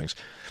sorts of things.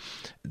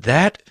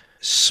 That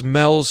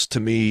smells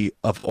to me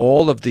of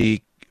all of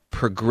the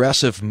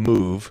progressive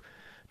move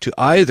to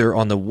either,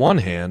 on the one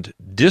hand,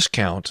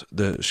 discount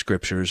the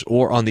scriptures,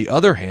 or on the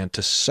other hand,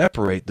 to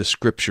separate the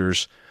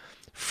scriptures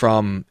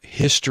from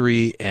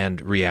history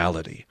and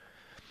reality.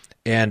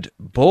 And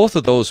both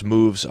of those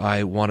moves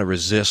I want to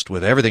resist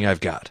with everything I've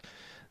got.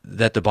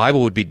 That the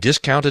Bible would be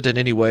discounted in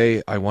any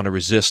way, I want to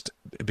resist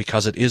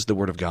because it is the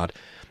Word of God.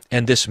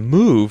 And this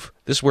move,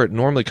 this is where it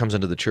normally comes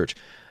into the church,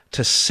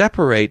 to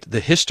separate the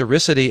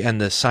historicity and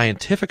the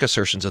scientific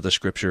assertions of the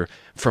Scripture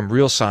from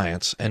real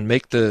science and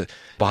make the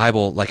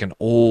Bible like an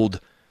old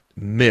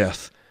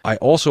myth, I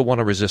also want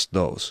to resist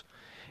those.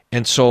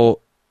 And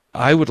so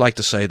I would like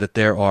to say that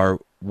there are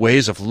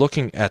ways of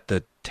looking at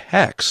the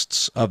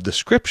texts of the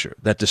Scripture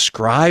that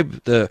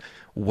describe the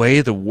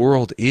way the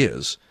world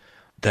is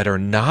that are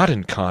not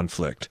in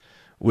conflict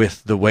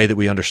with the way that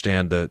we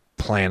understand the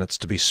planets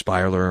to be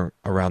spiraling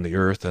around the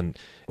earth and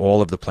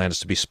all of the planets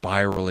to be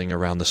spiraling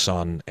around the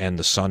sun and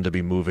the sun to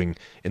be moving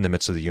in the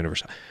midst of the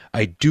universe.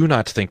 I do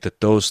not think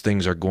that those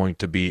things are going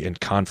to be in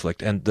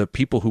conflict, and the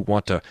people who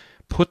want to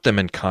put them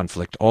in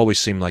conflict always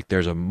seem like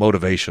there's a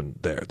motivation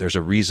there. There's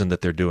a reason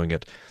that they're doing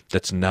it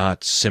that's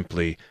not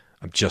simply,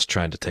 I'm just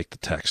trying to take the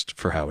text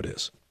for how it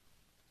is.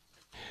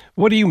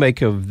 What do you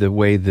make of the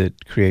way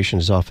that creation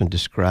is often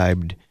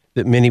described,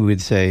 that many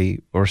would say,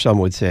 or some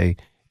would say,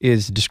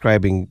 is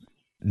describing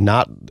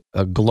not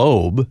a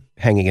globe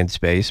hanging in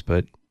space,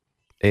 but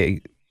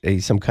a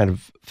some kind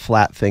of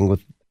flat thing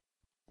with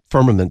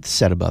firmament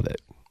set above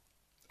it?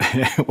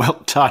 Well,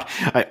 Todd,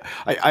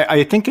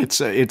 I think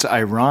it's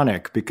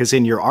ironic because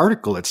in your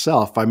article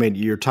itself, I mean,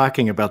 you're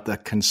talking about the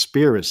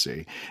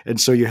conspiracy. And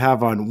so you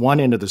have on one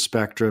end of the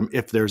spectrum,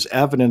 if there's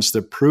evidence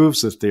that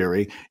proves the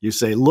theory, you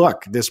say,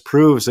 look, this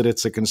proves that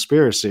it's a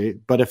conspiracy.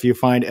 But if you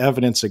find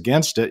evidence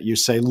against it, you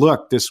say,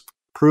 look, this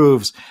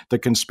proves the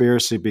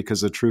conspiracy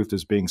because the truth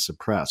is being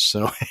suppressed.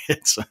 So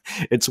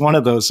it's one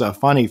of those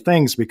funny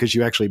things because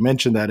you actually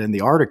mentioned that in the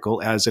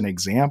article as an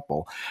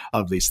example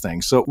of these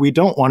things. So we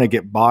don't want to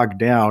get bogged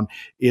down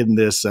in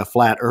this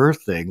flat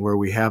earth thing where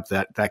we have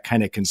that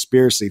kind of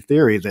conspiracy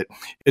theory that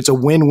it's a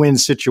win-win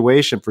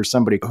situation for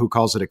somebody who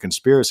calls it a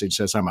conspiracy and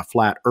says, I'm a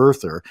flat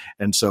earther,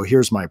 and so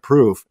here's my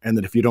proof. And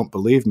that if you don't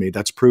believe me,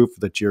 that's proof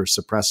that you're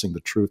suppressing the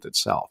truth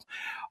itself.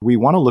 We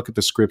want to look at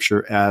the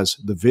scripture as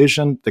the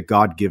vision that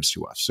God gives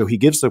to us. So he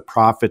gives the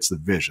prophets the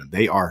vision.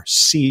 They are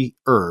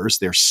seers,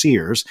 they're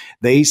seers.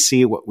 They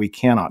see what we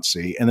cannot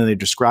see, and then they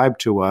describe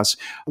to us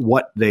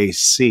what they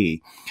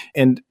see.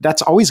 And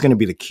that's always going to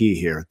be the key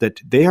here,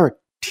 that they are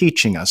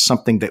teaching us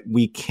something that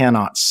we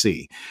cannot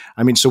see.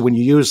 I mean, so when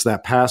you use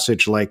that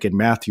passage like in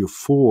Matthew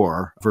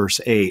 4,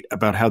 verse 8,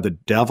 about how the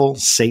devil,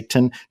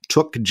 Satan,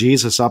 took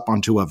Jesus up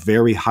onto a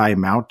very high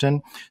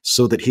mountain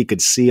so that he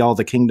could see all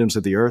the kingdoms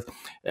of the earth,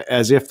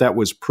 as if that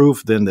was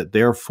proof then that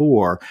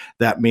therefore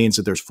that means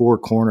that there's four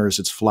corners,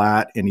 it's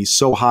flat, and he's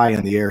so high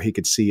in the air he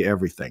could see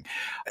everything.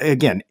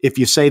 Again, if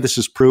you say this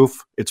is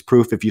proof, it's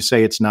proof. If you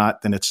say it's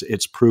not, then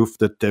it's proof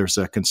that there's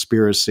a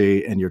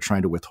conspiracy and you're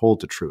trying to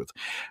withhold the truth.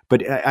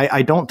 But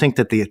I don't think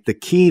that the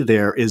key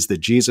there is that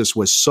Jesus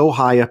was so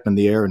high up in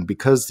the air, and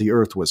because the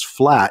earth was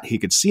flat, he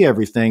could see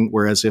everything,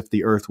 whereas if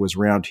the earth was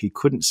round, he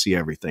couldn't see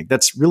everything.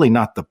 That's really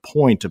not the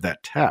point of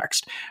that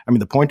text. I mean,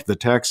 the point of the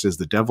text is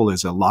the devil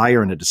is a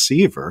liar and a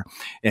deceiver,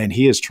 and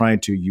he is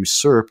trying to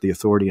usurp the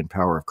authority and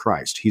power of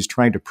Christ. He's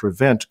trying to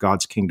prevent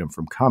God's kingdom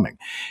from coming.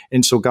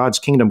 And so God's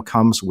kingdom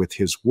comes with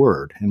his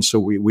word. And so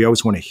we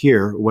always want to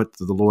hear what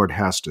the Lord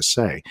has to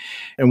say.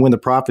 And when the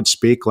prophets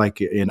speak,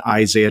 like in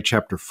Isaiah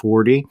chapter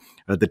 40,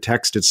 The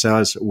text, it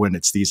says, when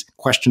it's these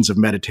questions of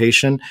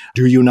meditation,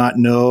 do you not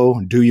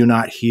know? Do you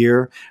not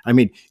hear? I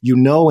mean, you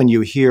know and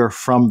you hear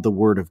from the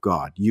Word of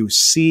God. You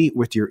see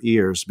with your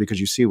ears because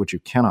you see what you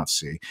cannot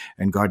see,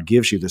 and God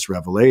gives you this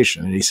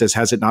revelation. And he says,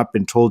 has it not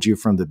been told you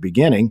from the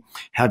beginning?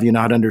 Have you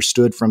not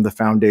understood from the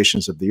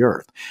foundations of the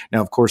earth?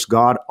 Now, of course,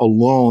 God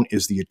alone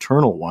is the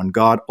eternal one.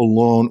 God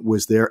alone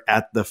was there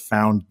at the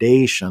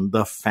foundation,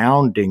 the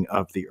founding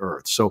of the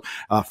earth. So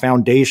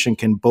foundation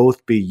can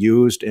both be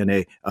used in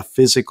a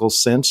physical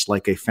sense,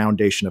 like a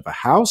foundation of a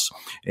house,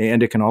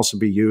 and it can also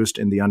be used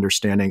in the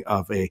understanding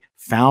of a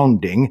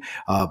founding,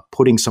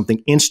 putting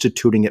something,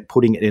 instituting it,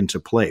 putting it into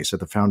place at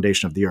the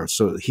foundation of the earth.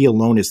 So he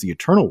alone is the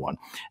eternal one.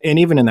 And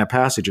even in that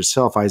passage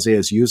itself, Isaiah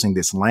is using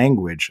this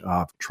language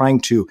of trying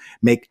to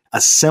make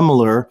a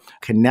similar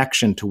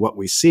connection to what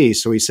we see.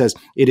 So he says,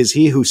 it is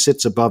he who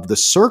sits above the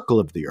circle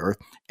of the earth,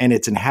 and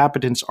its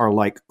inhabitants are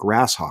like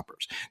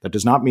grasshoppers. That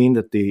does not mean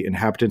that the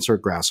inhabitants are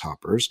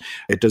grasshoppers.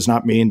 It does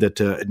not mean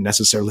that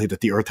necessarily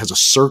that the earth has a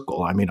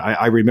circle. I mean,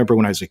 I remember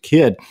when I was a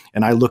kid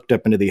and I looked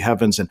up into the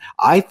heavens and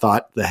I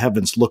thought the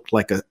heavens looked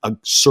like a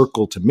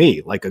circle to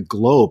me, like a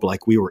globe,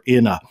 like we were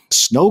in a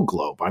snow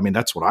globe. I mean,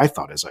 that's what I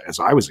thought as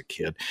I was a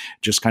kid,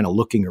 just kind of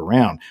looking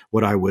around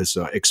what I was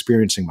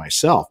experiencing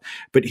myself.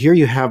 But here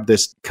you have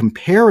this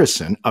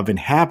comparison of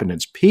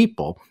inhabitants,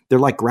 people. They're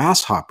like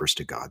grasshoppers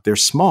to God. They're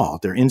small.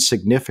 They're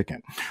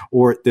insignificant.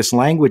 Or this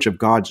language of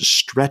God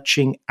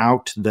stretching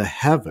out the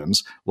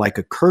heavens like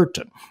a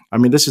curtain. I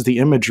mean, this is the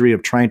imagery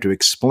of trying to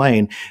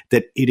explain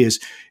that it is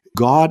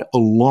God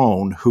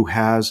alone who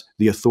has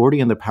the authority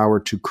and the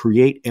power to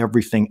create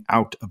everything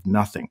out of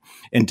nothing.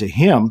 And to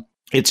him,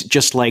 it's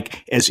just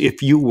like as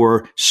if you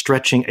were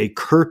stretching a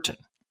curtain.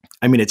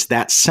 I mean, it's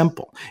that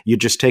simple. You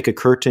just take a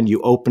curtain, you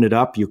open it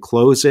up, you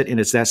close it, and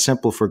it's that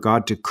simple for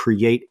God to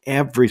create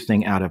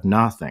everything out of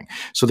nothing.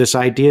 So this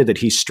idea that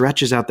he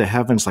stretches out the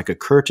heavens like a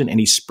curtain and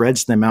he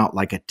spreads them out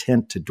like a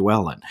tent to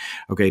dwell in.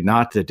 Okay,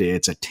 not that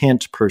it's a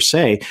tent per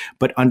se,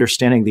 but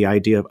understanding the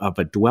idea of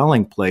a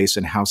dwelling place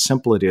and how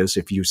simple it is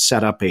if you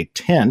set up a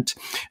tent.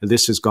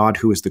 This is God,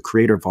 who is the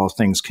creator of all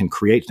things, can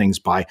create things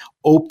by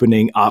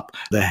opening up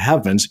the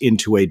heavens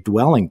into a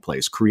dwelling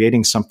place,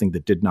 creating something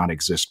that did not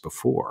exist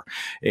before.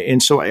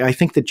 And so I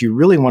think that you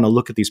really want to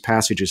look at these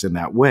passages in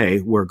that way,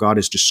 where God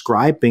is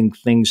describing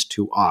things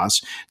to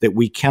us that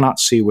we cannot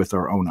see with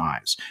our own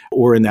eyes.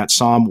 Or in that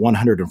Psalm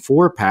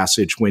 104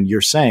 passage, when you're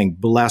saying,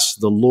 bless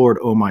the Lord,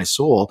 O my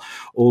soul,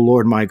 O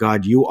Lord my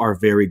God, you are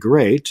very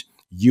great.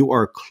 You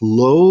are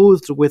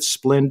clothed with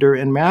splendor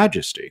and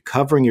majesty,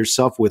 covering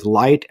yourself with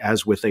light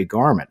as with a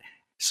garment.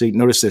 So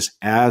notice this,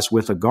 as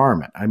with a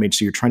garment. I mean,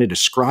 so you're trying to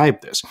describe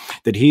this,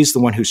 that he's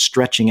the one who's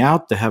stretching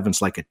out the heavens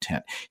like a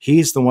tent.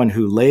 He's the one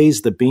who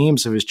lays the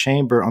beams of his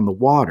chamber on the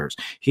waters.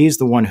 He's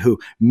the one who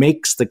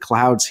makes the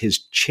clouds his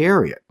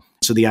chariot.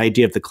 So the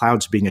idea of the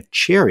clouds being a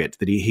chariot,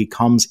 that he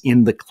comes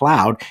in the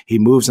cloud, he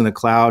moves in the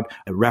cloud,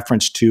 a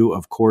reference to,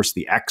 of course,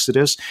 the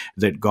Exodus,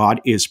 that God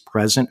is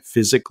present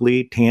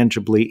physically,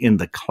 tangibly in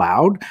the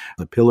cloud,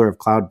 the pillar of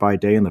cloud by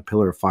day and the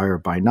pillar of fire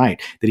by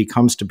night, that he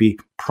comes to be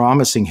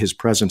promising his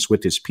presence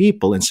with his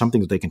people in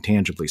something that they can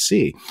tangibly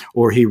see.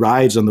 Or he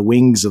rides on the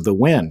wings of the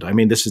wind. I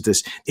mean, this is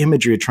this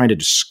imagery of trying to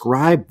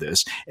describe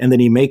this. And then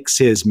he makes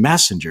his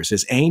messengers,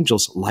 his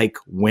angels, like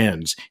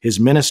winds,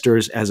 his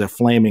ministers as a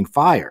flaming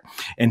fire.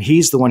 And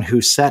he's the one who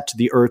set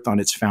the earth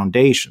on its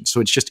foundation. So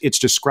it's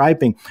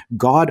describing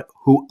God,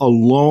 who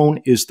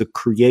alone is the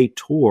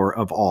creator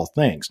of all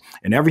things.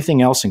 And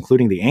everything else,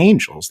 including the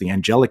angels, the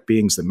angelic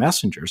beings, the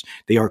messengers,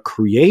 they are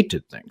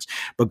created things.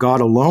 But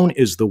God alone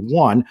is the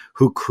one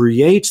who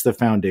creates the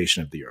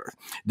foundation of the earth,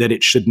 that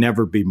it should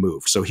never be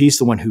moved. So he's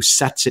the one who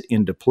sets it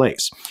into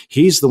place.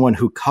 He's the one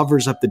who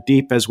covers up the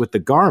deep as with the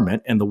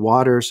garment, and the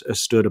waters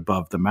stood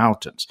above the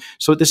mountains.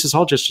 So this is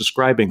all just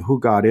describing who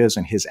God is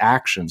and his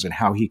actions and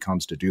how he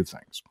comes to do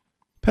things.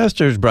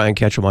 Pastors Bryan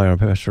Kachelmeier and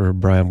Pastor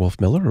Bryan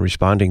Wolfmueller are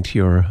responding to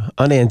your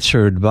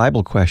unanswered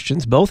Bible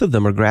questions. Both of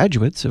them are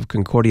graduates of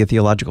Concordia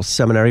Theological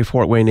Seminary,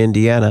 Fort Wayne,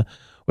 Indiana,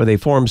 where they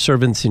form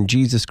servants in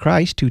Jesus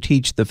Christ who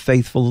teach the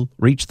faithful,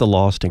 reach the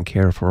lost, and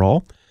care for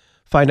all.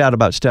 Find out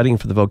about studying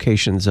for the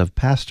vocations of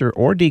pastor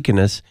or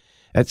deaconess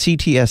at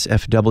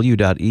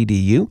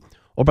ctsfw.edu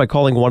or by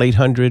calling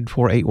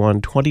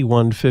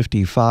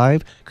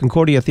 1-800-481-2155,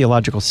 Concordia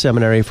Theological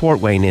Seminary,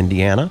 Fort Wayne,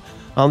 Indiana.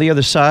 On the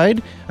other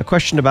side, a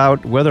question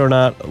about whether or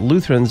not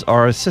Lutherans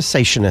are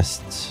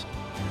cessationists.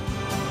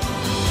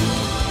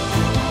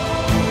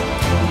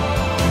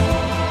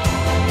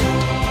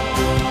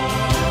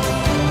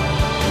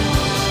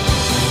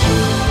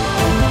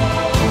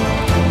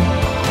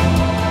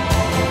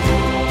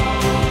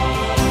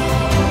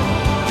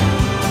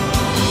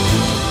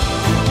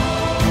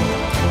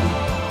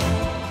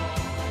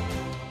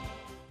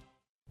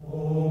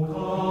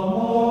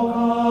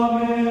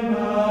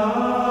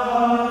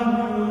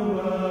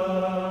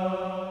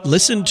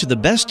 Listen to the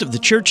best of the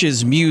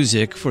church's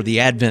music for the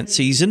Advent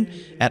season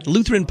at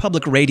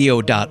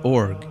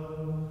LutheranPublicRadio.org.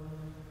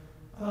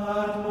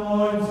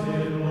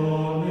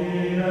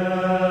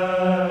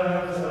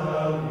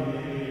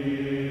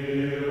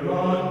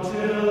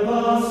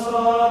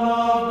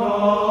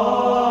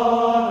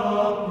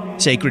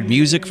 Sacred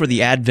music for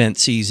the Advent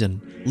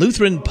season.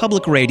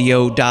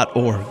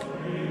 LutheranPublicRadio.org.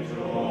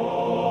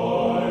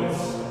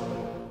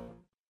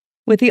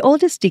 With the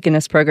oldest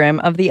deaconess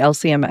program of the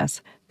LCMS,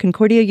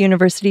 Concordia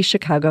University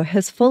Chicago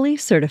has fully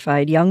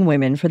certified young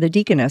women for the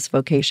deaconess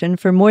vocation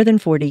for more than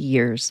 40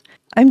 years.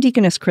 I'm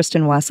Deaconess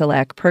Kristen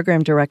Wasilak,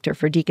 Program Director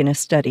for Deaconess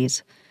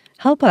Studies.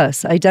 Help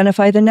us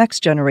identify the next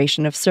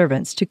generation of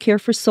servants to care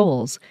for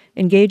souls,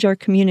 engage our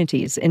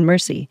communities in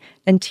mercy,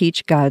 and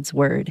teach God's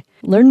Word.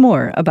 Learn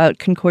more about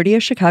Concordia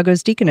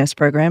Chicago's Deaconess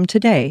program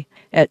today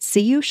at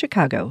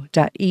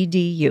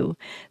cuchicago.edu.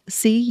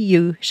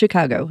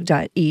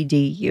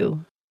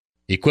 cuchicago.edu.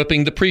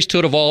 Equipping the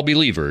priesthood of all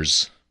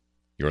believers.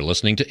 You're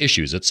listening to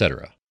Issues,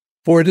 etc.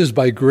 For it is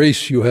by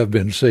grace you have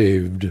been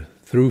saved,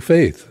 through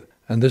faith,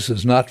 and this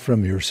is not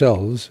from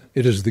yourselves,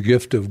 it is the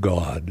gift of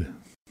God.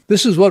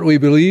 This is what we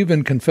believe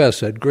and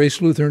confess at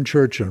Grace Lutheran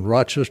Church in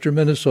Rochester,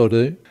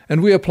 Minnesota,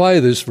 and we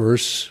apply this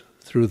verse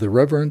through the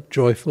reverent,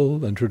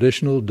 joyful, and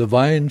traditional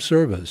divine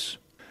service.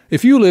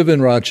 If you live in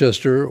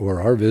Rochester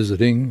or are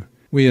visiting,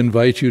 we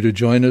invite you to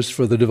join us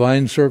for the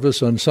divine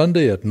service on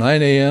Sunday at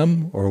 9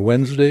 a.m. or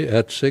Wednesday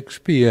at 6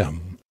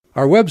 p.m.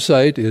 Our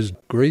website is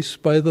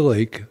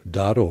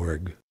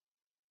gracebythelake.org.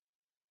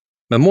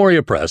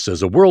 Memoria Press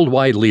is a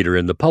worldwide leader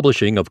in the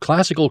publishing of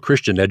classical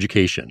Christian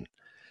education.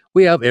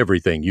 We have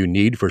everything you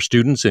need for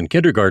students in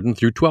kindergarten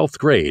through 12th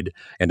grade,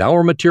 and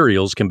our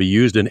materials can be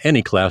used in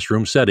any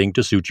classroom setting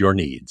to suit your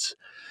needs.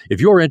 If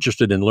you're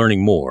interested in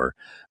learning more,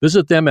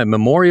 visit them at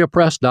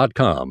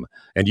memoriapress.com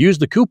and use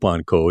the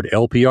coupon code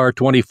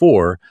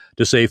LPR24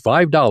 to save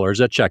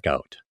 $5 at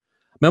checkout.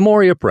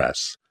 Memoria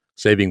Press,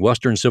 saving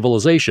Western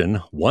civilization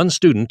one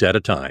student at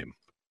a time.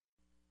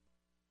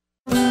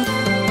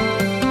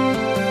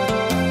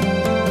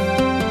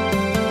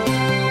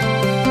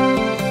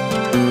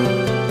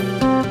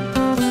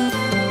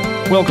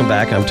 Welcome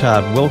back. I'm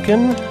Todd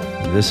Wilkin.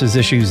 This is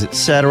Issues,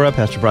 Etc.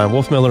 Pastor Bryan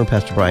Wolfmueller and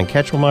Pastor Bryan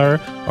Kachelmeier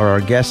are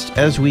our guests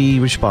as we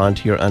respond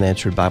to your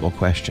unanswered Bible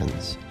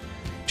questions.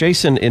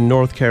 Jason in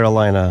North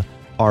Carolina,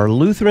 are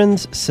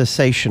Lutherans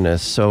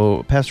cessationists?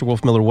 So, Pastor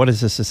Wolfmueller, what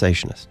is a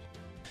cessationist?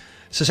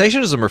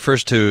 Cessationism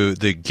refers to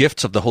the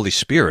gifts of the Holy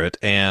Spirit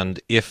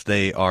and if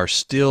they are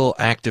still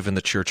active in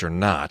the church or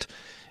not.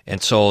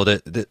 And so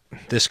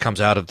this comes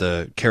out of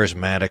the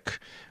charismatic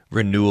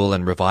renewal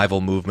and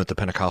revival movement, the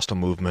Pentecostal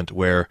movement,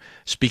 where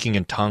speaking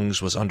in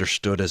tongues was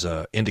understood as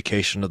an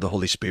indication of the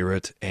Holy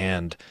Spirit,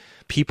 and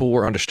people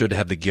were understood to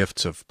have the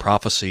gifts of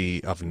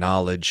prophecy, of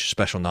knowledge,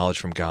 special knowledge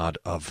from God,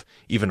 of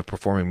even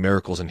performing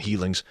miracles and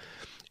healings,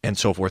 and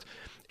so forth.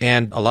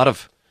 And a lot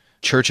of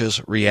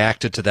churches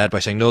reacted to that by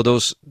saying, no,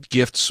 those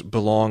gifts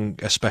belong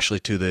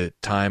especially to the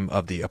time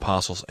of the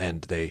apostles,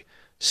 and they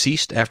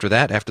ceased after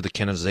that, after the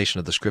canonization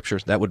of the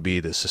Scriptures. That would be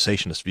the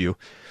cessationist view.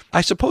 I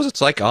suppose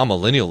it's like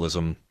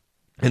amillennialism,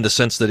 in the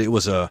sense that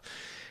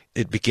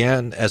it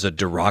began as a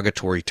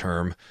derogatory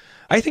term.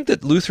 I think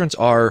that Lutherans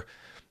are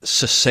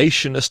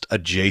cessationist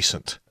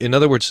adjacent. In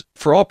other words,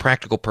 for all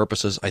practical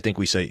purposes, I think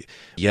we say,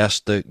 yes,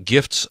 the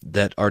gifts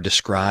that are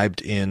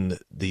described in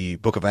the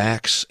book of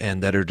Acts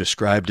and that are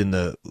described in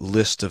the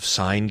list of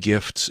sign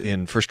gifts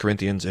in 1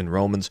 Corinthians and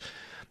Romans,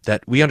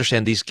 that we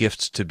understand these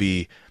gifts to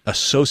be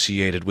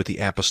associated with the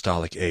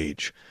apostolic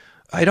age.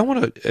 I don't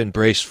want to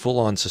embrace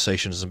full-on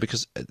cessationism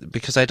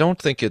because I don't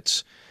think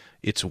it's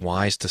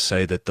wise to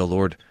say that the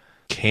Lord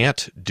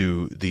can't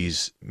do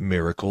these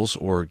miracles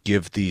or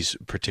give these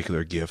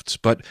particular gifts,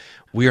 but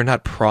we are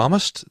not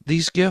promised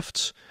these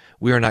gifts.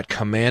 We are not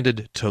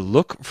commanded to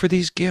look for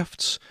these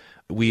gifts.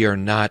 We are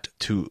not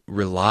to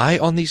rely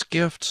on these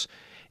gifts.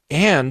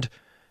 And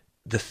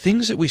the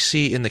things that we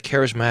see in the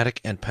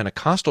charismatic and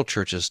Pentecostal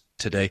churches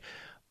today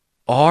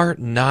are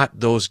not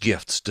those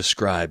gifts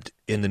described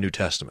in the New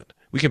Testament.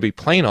 We can be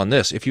plain on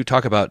this. If you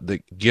talk about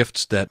the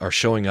gifts that are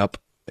showing up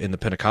in the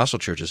Pentecostal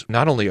churches,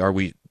 not only are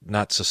we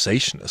not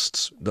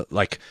cessationists,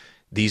 like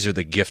these are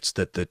the gifts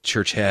that the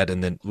church had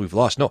and then we've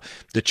lost. No,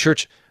 the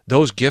church,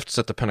 those gifts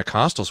that the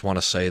Pentecostals want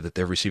to say that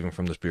they're receiving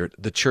from the Spirit,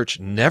 the church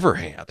never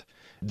had.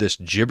 This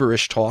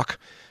gibberish talk,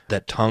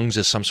 that tongues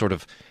is some sort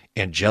of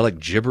angelic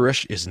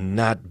gibberish, is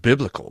not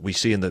biblical. We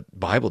see in the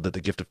Bible that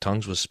the gift of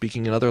tongues was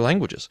speaking in other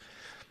languages.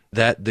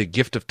 That the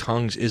gift of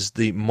tongues is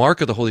the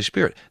mark of the Holy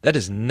Spirit. That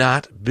is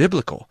not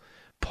biblical.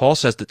 Paul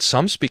says that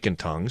some speak in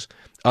tongues,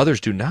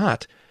 others do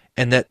not,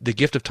 and that the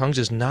gift of tongues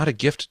is not a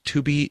gift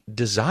to be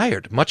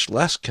desired. Much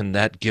less can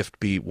that gift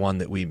be one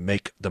that we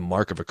make the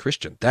mark of a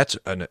Christian. That's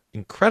an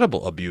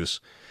incredible abuse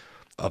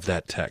of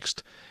that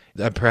text.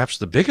 And perhaps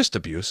the biggest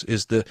abuse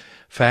is the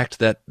fact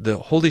that the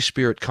Holy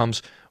Spirit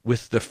comes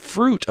with the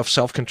fruit of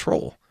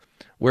self-control,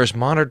 whereas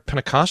modern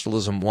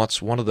Pentecostalism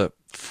wants one of the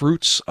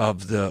fruits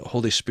of the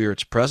Holy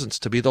Spirit's presence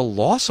to be the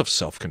loss of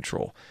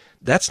self-control.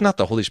 That's not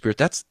the Holy Spirit.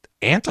 That's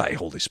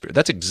anti-Holy Spirit.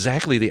 That's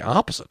exactly the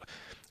opposite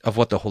of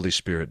what the Holy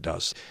Spirit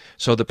does.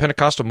 So the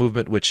Pentecostal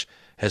movement, which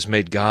has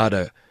made God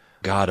a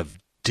God of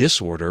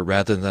disorder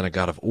rather than a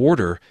God of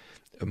order,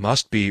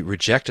 must be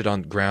rejected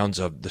on grounds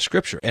of the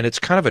Scripture. And it's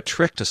kind of a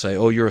trick to say,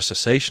 oh, you're a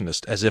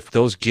cessationist, as if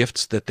those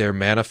gifts that they're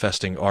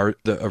manifesting are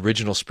the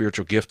original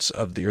spiritual gifts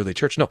of the early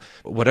church. No,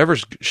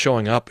 whatever's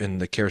showing up in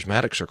the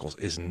charismatic circles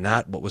is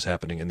not what was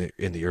happening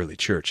in the early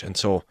church. And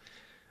so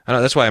I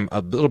know that's why I'm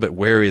a little bit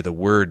wary of the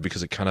word,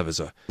 because it kind of is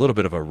a little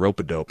bit of a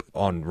rope-a-dope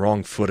on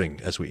wrong footing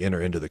as we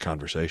enter into the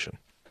conversation.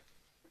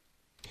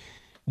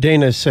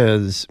 Dana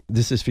says,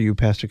 this is for you,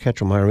 Pastor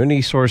Kachelmeier.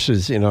 Many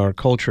sources in our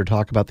culture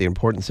talk about the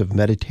importance of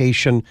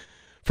meditation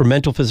for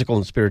mental, physical,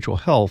 and spiritual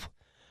health.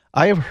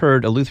 I have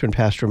heard a Lutheran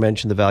pastor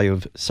mention the value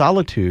of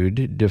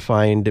solitude,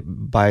 defined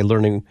by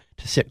learning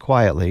to sit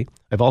quietly.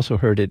 I've also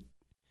heard it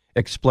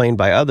explained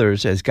by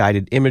others as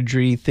guided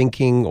imagery,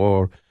 thinking,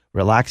 or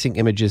relaxing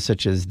images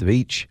such as the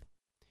beach.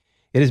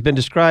 It has been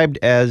described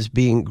as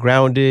being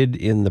grounded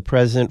in the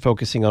present,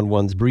 focusing on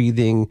one's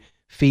breathing,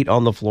 feet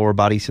on the floor,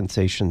 body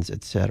sensations,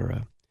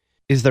 etc.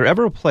 Is there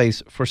ever a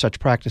place for such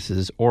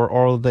practices, or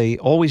are they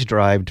always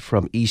derived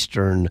from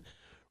Eastern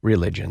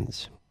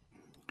religions?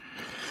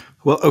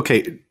 Well,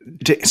 okay,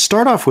 to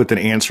start off with an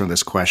answer on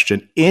this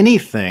question,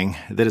 anything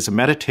that is a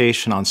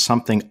meditation on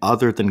something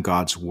other than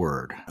God's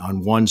Word,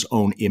 on one's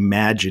own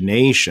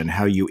imagination,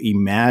 how you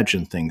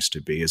imagine things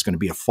to be, is going to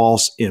be a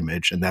false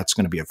image, and that's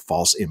going to be a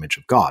false image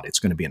of God. It's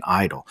going to be an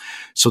idol.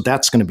 So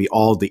that's going to be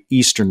all the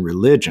Eastern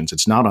religions.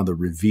 It's not on the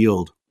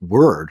revealed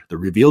Word, the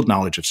revealed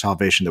knowledge of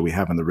salvation that we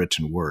have in the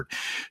written Word.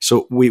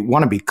 So we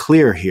want to be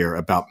clear here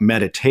about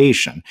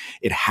meditation.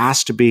 It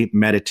has to be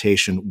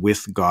meditation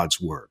with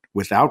God's Word.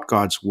 Without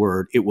God's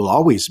Word, it will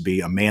always be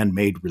a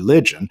man-made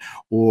religion,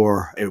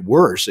 or at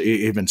worse,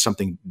 even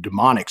something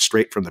demonic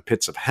straight from the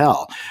pits of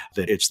hell,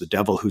 that it's the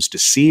devil who's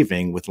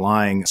deceiving with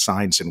lying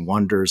signs and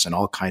wonders and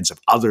all kinds of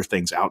other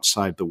things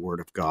outside the Word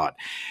of God.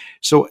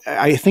 So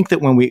I think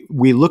that when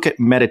we look at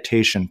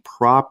meditation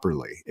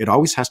properly, it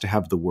always has to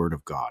have the Word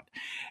of God.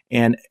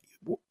 And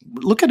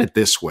look at it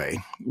this way.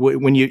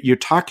 When you're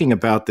talking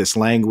about this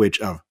language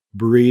of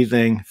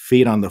breathing,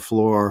 feet on the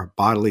floor,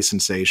 bodily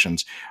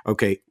sensations,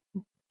 okay,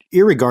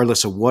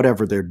 irregardless of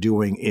whatever they're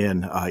doing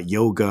in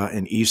yoga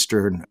and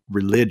Eastern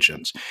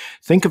religions,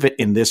 think of it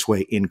in this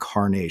way,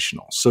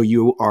 incarnational. So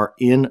you are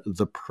in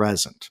the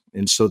present.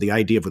 And so the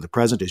idea of the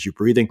present is you're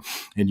breathing,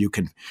 and you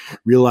can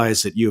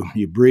realize that you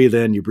breathe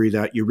in, you breathe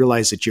out, you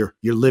realize that you're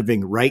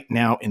living right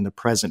now in the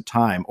present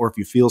time. Or if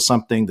you feel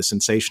something, the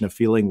sensation of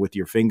feeling with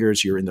your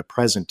fingers, you're in the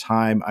present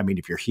time. I mean,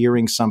 if you're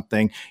hearing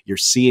something, you're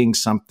seeing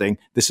something,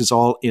 this is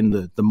all in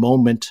the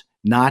moment,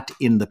 not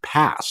in the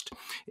past.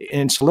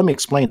 And so let me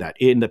explain that.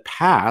 In the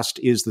past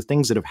is the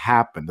things that have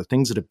happened, the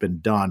things that have been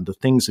done, the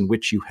things in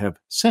which you have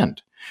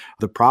sinned,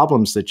 the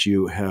problems that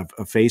you have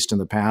faced in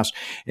the past.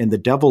 And the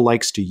devil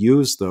likes to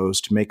use those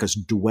to make us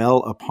dwell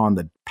upon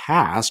the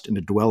past and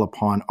to dwell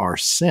upon our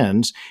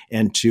sins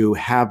and to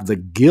have the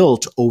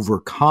guilt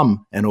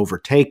overcome and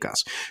overtake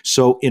us.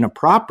 So in a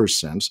proper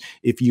sense,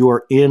 if you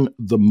are in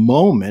the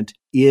moment,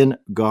 in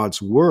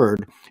God's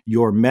Word,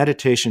 your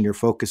meditation, your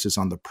focus is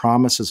on the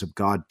promises of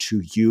God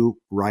to you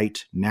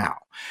right now.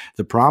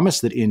 The promise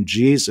that in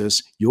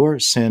Jesus, your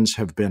sins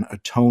have been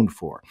atoned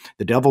for.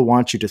 The devil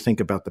wants you to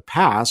think about the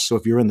past. So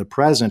if you're in the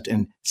present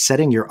and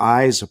setting your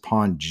eyes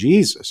upon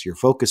Jesus, you're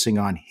focusing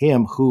on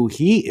Him, who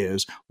He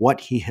is, what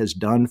He has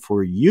done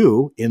for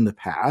you in the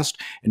past,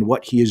 and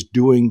what He is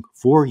doing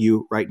for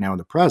you right now in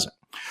the present.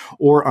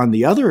 Or on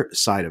the other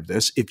side of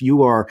this, if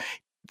you are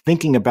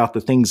thinking about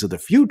the things of the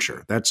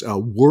future, that's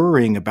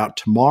worrying about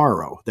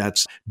tomorrow,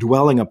 that's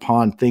dwelling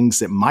upon things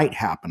that might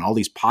happen, all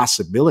these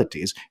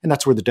possibilities, and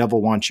that's where the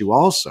devil wants you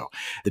also.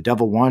 The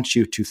devil wants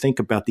you to think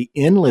about the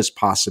endless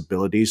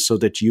possibilities so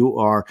that you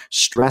are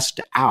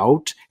stressed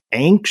out,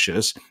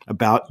 anxious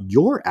about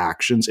your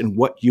actions and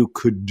what you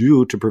could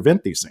do to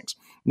prevent these things.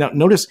 Now,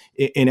 notice,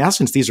 in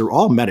essence, these are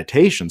all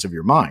meditations of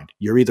your mind.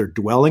 You're either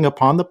dwelling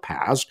upon the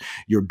past,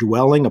 you're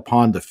dwelling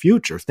upon the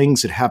future,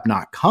 things that have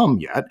not come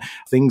yet,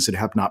 things that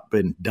have not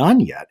been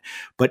done yet.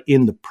 But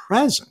in the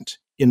present,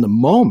 in the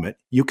moment,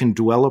 you can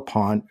dwell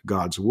upon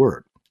God's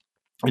Word.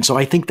 And so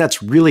I think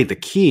that's really the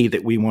key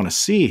that we want to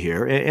see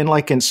here. And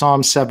like in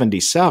Psalm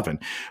 77,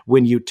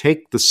 when you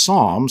take the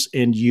Psalms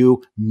and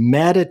you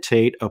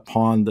meditate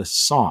upon the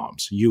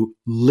Psalms, you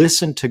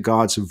listen to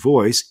God's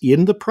voice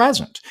in the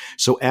present.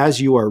 So as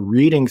you are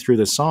reading through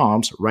the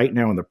Psalms right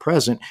now in the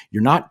present,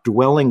 you're not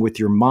dwelling with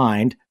your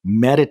mind,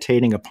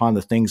 meditating upon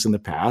the things in the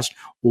past,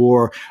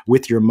 or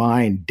with your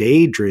mind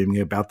daydreaming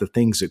about the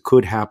things that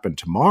could happen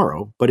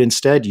tomorrow, but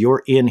instead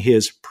you're in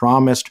His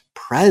promised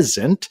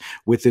present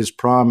with His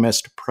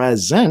promised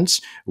presence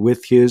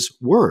with His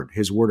word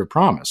of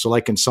promise. So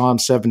like in Psalm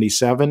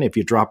 77, if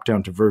you drop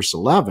down to verse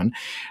 11,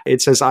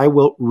 it says, I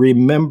will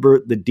remember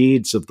the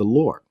deeds of the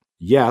Lord.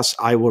 Yes,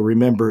 I will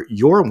remember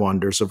your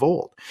wonders of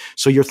old.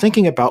 So you're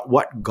thinking about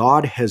what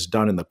God has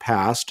done in the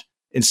past,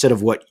 instead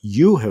of what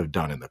you have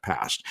done in the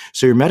past.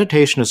 So your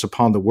meditation is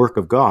upon the work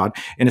of God,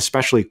 and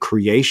especially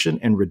creation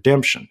and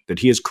redemption, that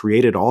he has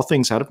created all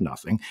things out of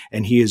nothing,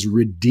 and he has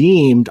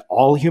redeemed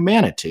all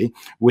humanity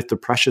with the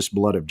precious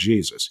blood of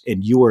Jesus,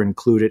 and you are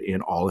included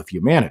in all of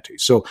humanity.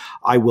 So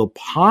I will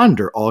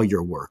ponder all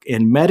your work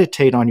and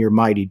meditate on your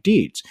mighty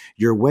deeds.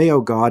 Your way,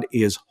 O God,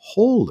 is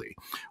holy.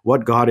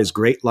 What God is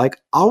great like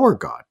our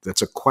God?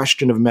 That's a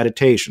question of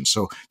meditation.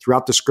 So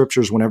throughout the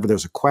scriptures, whenever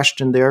there's a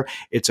question there,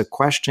 it's a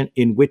question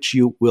in which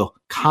you will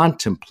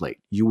contemplate.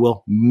 You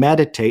will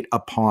meditate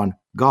upon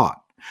God,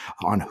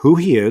 on who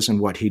he is and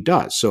what he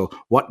does. So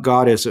what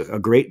God is a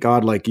great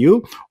God like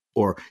you?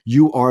 Or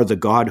you are the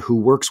God who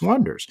works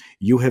wonders.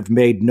 You have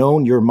made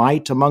known your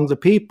might among the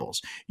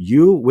peoples.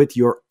 You, with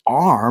your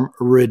arm,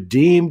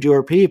 redeemed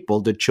your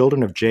people, the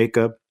children of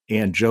Jacob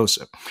and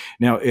Joseph.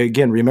 Now,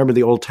 again, remember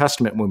the Old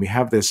Testament, when we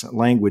have this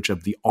language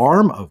of the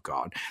arm of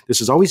God,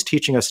 this is always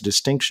teaching us a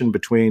distinction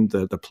between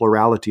the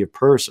plurality of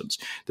persons,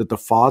 that the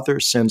Father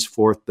sends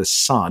forth the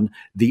Son.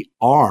 The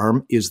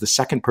arm is the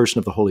second person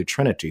of the Holy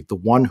Trinity, the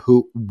one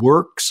who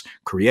works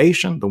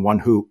creation, the one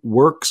who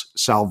works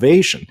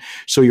salvation.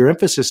 So your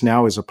emphasis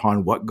now is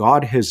upon what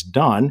God has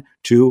done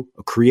to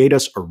create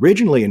us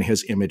originally in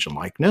his image and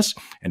likeness,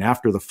 and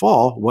after the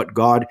fall, what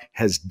God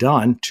has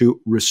done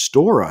to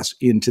restore us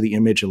into the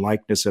image and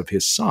likeness of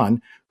his Son,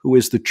 who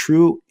is the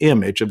true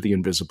image of the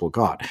invisible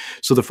God.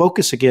 So the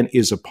focus again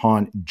is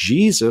upon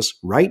Jesus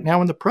right now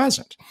in the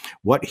present,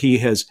 what he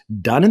has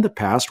done in the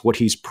past, what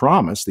he's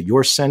promised, that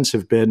your sins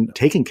have been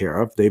taken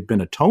care of, they've been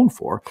atoned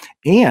for,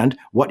 and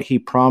what he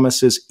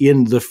promises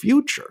in the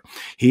future.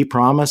 He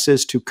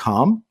promises to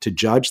come to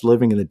judge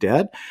living and the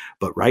dead,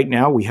 but right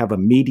now we have a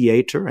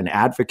mediator, an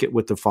advocate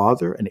with the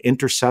Father, an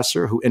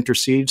intercessor who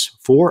intercedes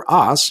for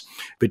us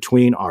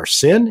between our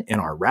sin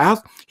and our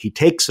wrath. He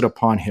takes it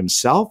upon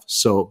himself,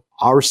 so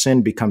our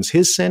sin becomes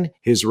his sin,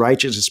 his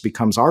righteousness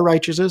becomes our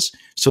righteousness,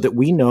 so that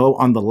we know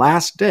on the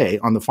last day,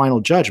 on the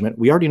final judgment,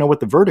 we already know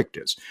what the verdict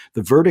is.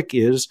 The verdict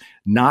is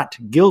not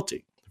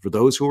guilty. For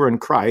those who are in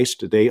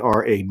Christ, they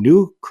are a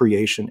new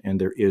creation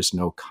and there is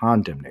no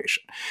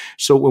condemnation.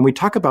 So when we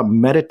talk about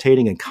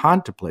meditating and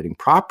contemplating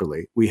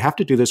properly, we have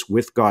to do this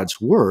with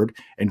God's Word,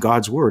 and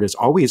God's Word is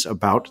always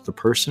about the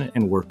person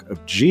and work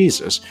of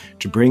Jesus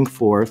to bring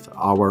forth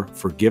our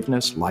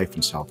forgiveness, life,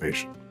 and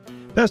salvation.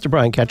 Pastor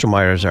Bryan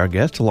Kachelmeier is our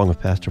guest, along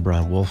with Pastor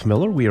Bryan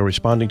Wolfmueller. We are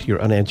responding to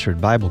your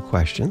unanswered Bible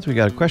questions. We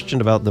got a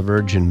question about the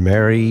Virgin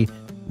Mary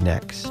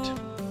next.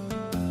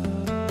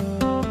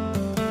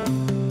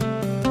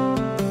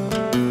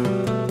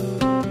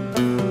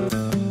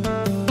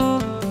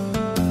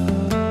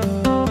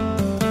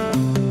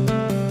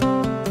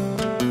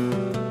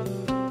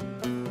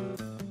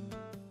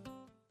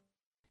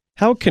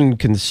 How can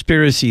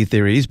conspiracy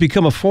theories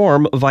become a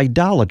form of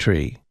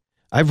idolatry?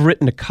 I've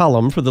written a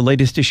column for the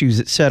latest Issues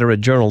Etc.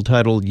 journal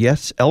titled,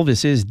 Yes,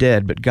 Elvis is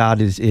Dead, but God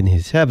is in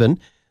His Heaven,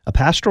 a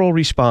pastoral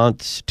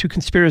response to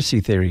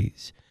conspiracy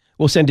theories.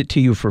 We'll send it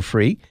to you for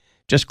free.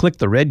 Just click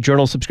the red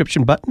journal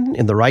subscription button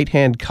in the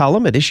right-hand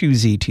column at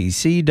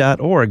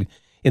issuesetc.org.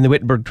 In the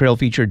Wittenberg Trail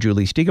feature,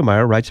 Julie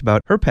Stiegemeyer writes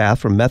about her path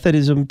from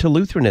Methodism to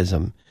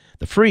Lutheranism.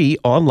 The free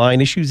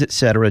online Issues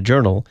Etc.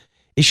 journal,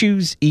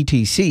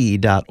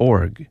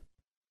 issuesetc.org.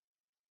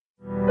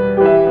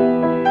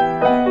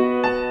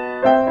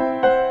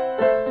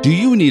 Do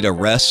you need a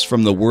rest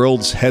from the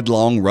world's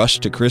headlong rush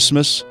to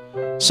Christmas?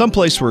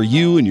 Someplace where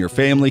you and your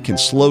family can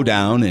slow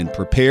down and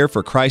prepare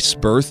for Christ's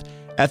birth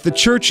at the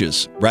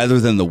church's rather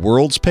than the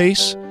world's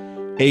pace?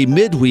 A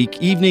midweek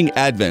evening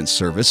Advent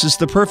service is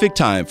the perfect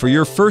time for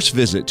your first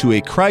visit to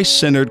a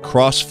Christ-centered,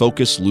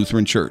 cross-focused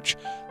Lutheran church.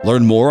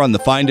 Learn more on the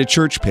Find a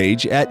Church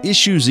page at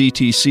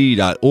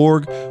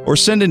issuesetc.org or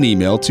send an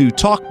email to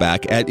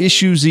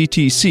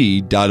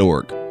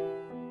talkback@issuesetc.org.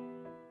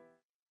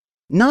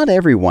 Not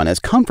everyone is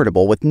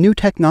comfortable with new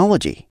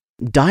technology.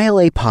 Dial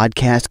A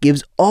Podcast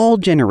gives all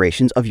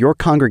generations of your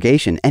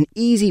congregation an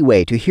easy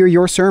way to hear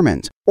your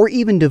sermons, or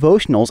even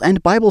devotionals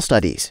and Bible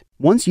studies.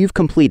 Once you've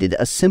completed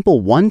a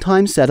simple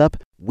one-time setup,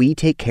 we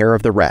take care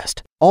of the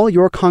rest. All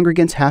your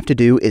congregants have to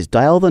do is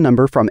dial the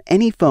number from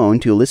any phone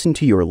to listen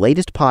to your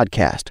latest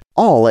podcast,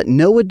 all at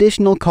no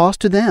additional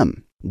cost to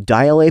them.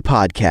 Dial A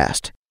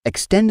Podcast.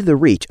 Extend the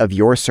reach of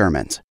your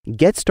sermons.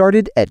 Get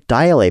started at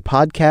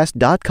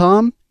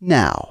dialapodcast.com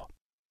now.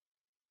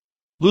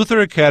 Luther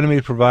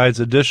Academy provides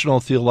additional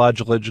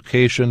theological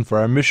education for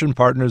our mission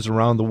partners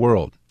around the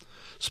world,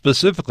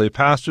 specifically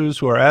pastors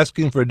who are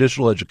asking for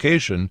additional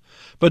education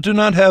but do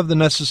not have the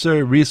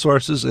necessary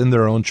resources in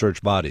their own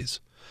church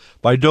bodies.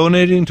 By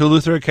donating to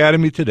Luther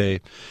Academy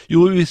today, you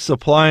will be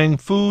supplying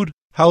food,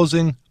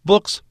 housing,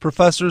 books,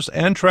 professors,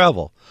 and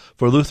travel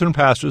for Lutheran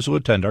pastors who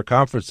attend our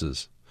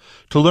conferences.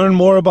 To learn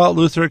more about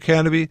Luther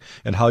Academy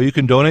and how you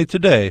can donate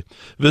today,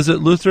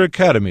 visit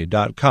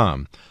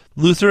lutheracademy.com.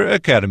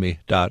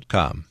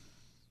 lutheracademy.com.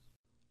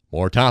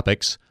 More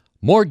topics,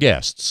 more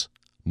guests,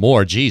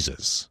 more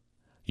Jesus.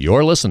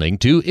 You're listening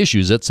to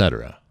Issues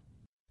Etc.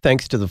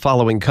 Thanks to the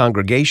following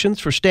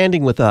congregations for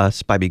standing with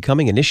us by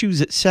becoming an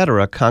Issues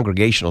Etc.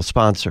 congregational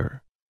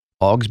sponsor: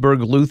 Augsburg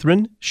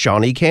Lutheran,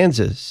 Shawnee,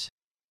 Kansas.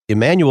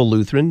 Emmanuel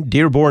Lutheran,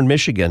 Dearborn,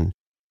 Michigan.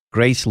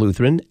 Grace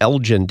Lutheran,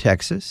 Elgin,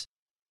 Texas.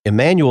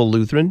 Emmanuel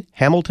Lutheran,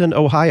 Hamilton,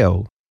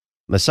 Ohio.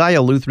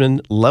 Messiah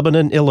Lutheran,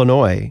 Lebanon,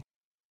 Illinois.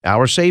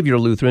 Our Savior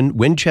Lutheran,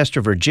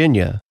 Winchester,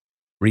 Virginia.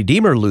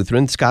 Redeemer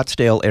Lutheran,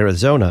 Scottsdale,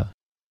 Arizona.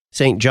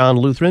 St. John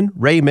Lutheran,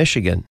 Ray,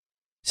 Michigan.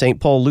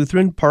 St. Paul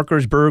Lutheran,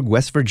 Parkersburg,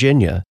 West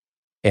Virginia.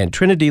 And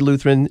Trinity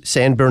Lutheran,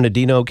 San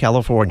Bernardino,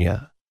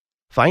 California.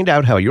 Find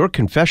out how your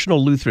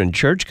confessional Lutheran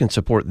church can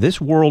support this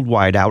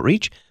worldwide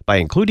outreach by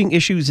including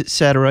Issues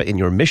Etc. in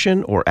your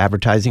mission or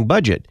advertising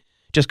budget.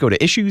 Just go to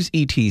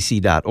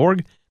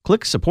issuesetc.org,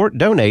 click Support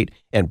Donate,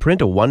 and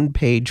print a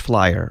one-page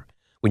flyer.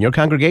 When your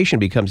congregation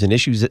becomes an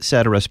Issues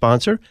Etc.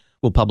 sponsor,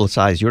 we'll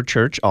publicize your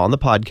church on the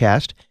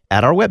podcast,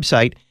 at our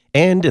website,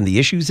 and in the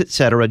Issues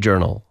Etc.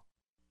 Journal.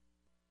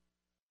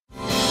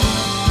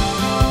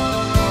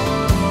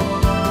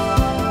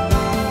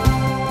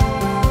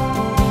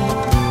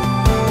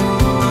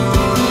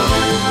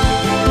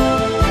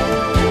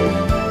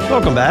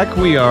 Welcome back.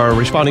 We are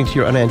responding to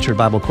your unanswered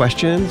Bible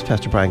questions.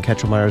 Pastor Bryan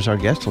Kachelmeier is our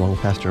guest, along with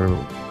Pastor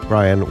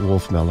Bryan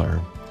Wolfmueller.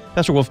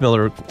 Pastor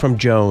Wolfmueller, from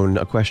Joan,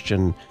 a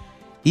question.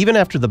 Even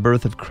after the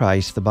birth of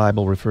Christ, the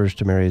Bible refers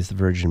to Mary as the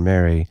Virgin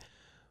Mary.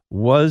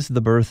 Was the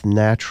birth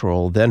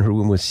natural? Then her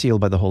womb was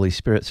sealed by the Holy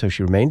Spirit, so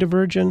she remained a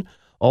virgin?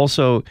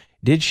 Also,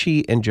 did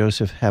she and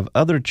Joseph have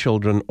other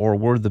children, or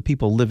were the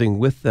people living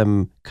with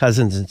them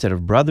cousins instead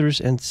of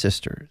brothers and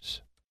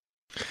sisters?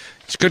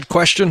 It's a good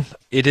question.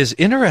 It is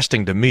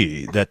interesting to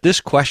me that this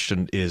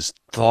question is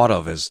thought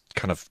of as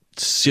kind of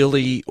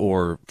silly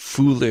or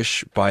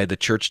foolish by the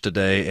church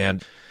today,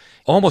 and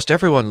almost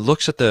everyone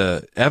looks at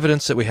the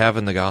evidence that we have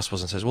in the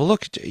Gospels and says, well,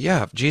 look,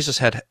 yeah, Jesus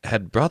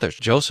had brothers.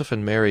 Joseph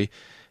and Mary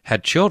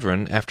had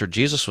children after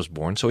Jesus was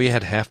born, so he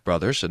had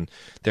half-brothers, and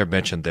they're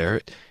mentioned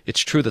there. It's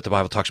true that the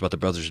Bible talks about the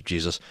brothers of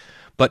Jesus,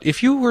 but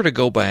if you were to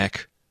go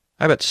back,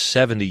 I bet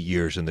 70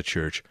 years in the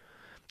church,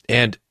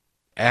 and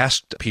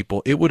asked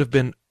people, it would have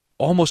been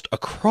almost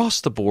across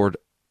the board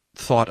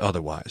thought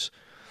otherwise,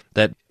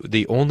 that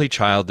the only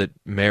child that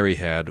Mary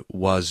had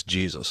was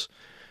Jesus,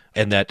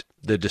 and that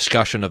the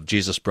discussion of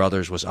Jesus'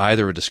 brothers was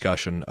either a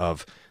discussion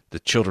of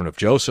the children of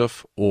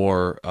Joseph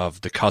or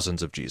of the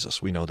cousins of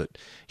Jesus. We know that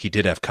he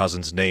did have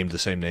cousins named the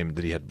same name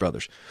that he had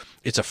brothers.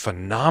 It's a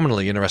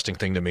phenomenally interesting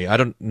thing to me. I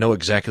don't know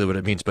exactly what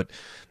it means, but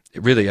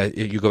really,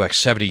 you go back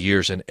 70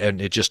 years and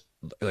it just,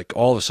 like,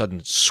 all of a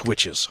sudden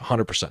switches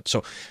 100%.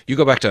 So you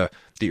go back to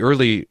the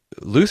early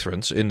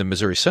Lutherans in the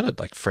Missouri Synod,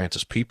 like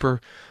Francis Pieper,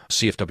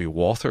 C.F.W.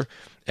 Walther,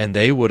 and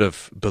they would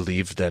have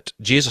believed that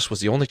Jesus was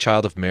the only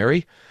child of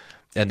Mary,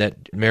 and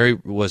that Mary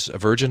was a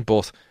virgin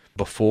both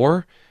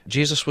before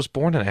Jesus was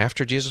born and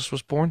after Jesus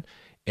was born.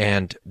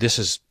 And this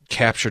is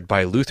captured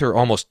by Luther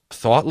almost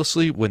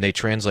thoughtlessly when they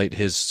translate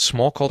his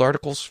Smalcald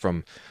articles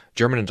from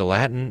German into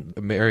Latin.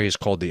 Mary is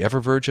called the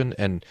Ever-Virgin,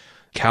 and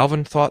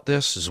Calvin thought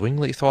this,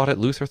 Zwingli thought it,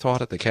 Luther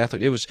thought it, the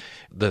Catholic. It was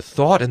the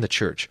thought in the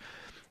church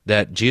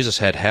that Jesus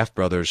had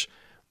half-brothers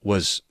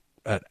was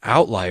an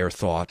outlier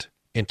thought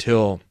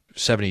until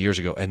 70 years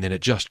ago, and then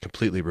it just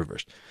completely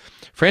reversed.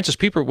 Francis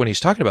Pieper, when he's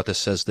talking about this,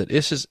 says that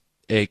this is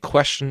a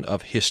question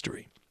of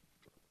history.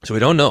 So we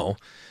don't know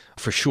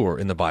for sure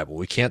in the Bible.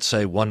 We can't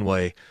say one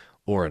way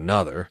or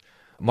another.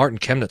 Martin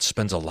Chemnitz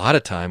spends a lot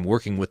of time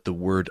working with the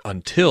word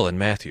until in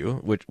Matthew,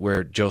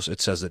 where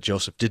it says that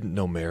Joseph didn't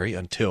know Mary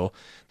until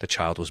the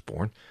child was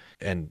born.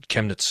 And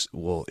Chemnitz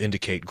will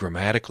indicate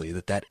grammatically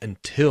that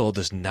until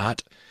does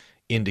not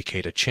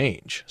indicate a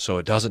change. So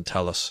it doesn't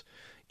tell us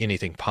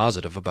anything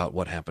positive about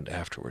what happened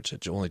afterwards.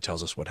 It only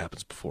tells us what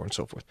happens before and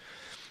so forth.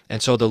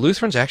 And so the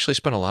Lutherans actually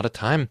spent a lot of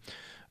time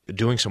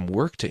doing some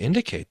work to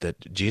indicate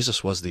that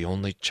Jesus was the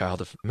only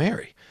child of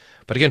Mary.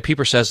 But again,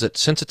 Pieper says that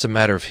since it's a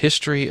matter of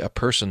history, a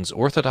person's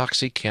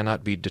orthodoxy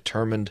cannot be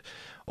determined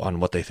on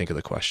what they think of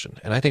the question.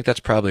 And I think that's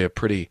probably a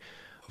pretty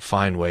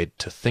fine way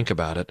to think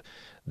about it,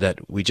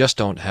 that we just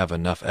don't have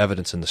enough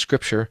evidence in the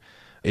Scripture.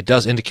 It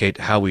does indicate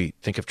how we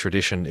think of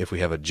tradition, if we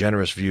have a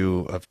generous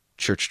view of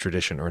church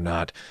tradition or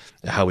not,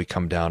 how we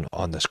come down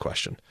on this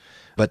question.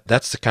 But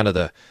that's the kind of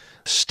the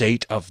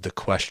state of the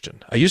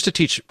question. I used to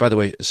teach, by the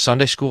way,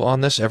 Sunday school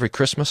on this every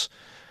Christmas,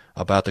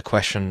 about the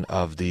question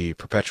of the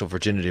perpetual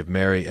virginity of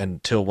Mary,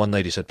 until one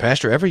lady said,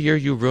 "Pastor, every year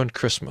you ruin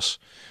Christmas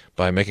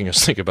by making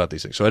us think about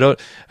these things." So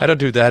I don't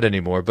do that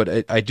anymore,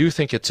 but I do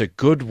think it's a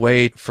good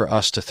way for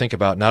us to think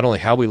about not only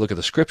how we look at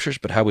the Scriptures,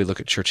 but how we look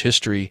at church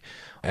history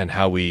and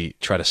how we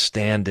try to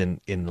stand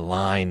in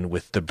line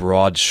with the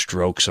broad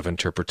strokes of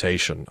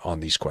interpretation on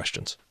these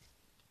questions.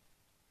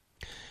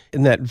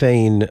 In that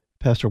vein,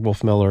 Pastor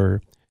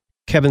Wolfmueller,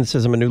 Kevin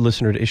says, I'm a new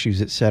listener to Issues,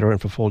 Etc.,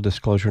 and for full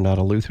disclosure, not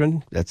a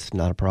Lutheran. That's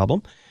not a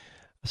problem.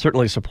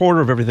 Certainly a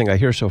supporter of everything I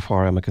hear so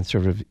far. I'm a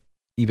conservative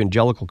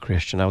evangelical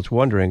Christian. I was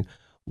wondering,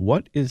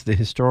 what is the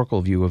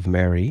historical view of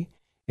Mary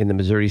in the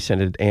Missouri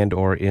Synod and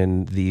or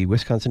in the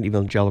Wisconsin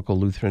Evangelical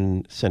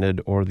Lutheran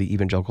Synod or the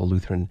Evangelical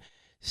Lutheran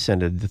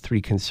Synod, the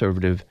three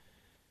conservative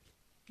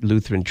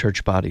Lutheran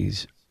church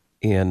bodies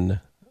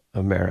in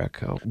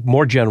America.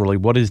 More generally,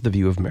 what is the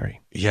view of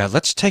Mary? Yeah,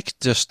 let's take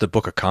just the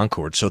Book of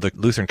Concord, so the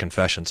Lutheran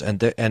Confessions,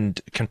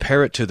 and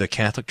compare it to the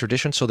Catholic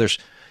tradition. So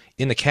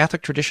in the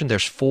Catholic tradition,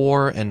 there's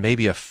 4 and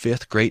maybe a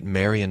 5th great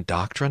Marian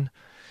doctrine.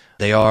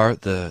 They are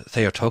the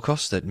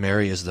Theotokos, that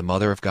Mary is the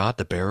mother of God,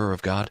 the bearer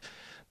of God,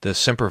 the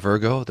Semper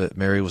Virgo, that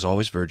Mary was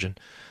always virgin,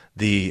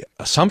 the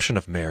Assumption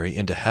of Mary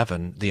into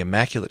heaven, the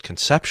Immaculate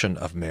Conception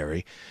of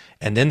Mary,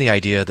 and then the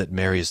idea that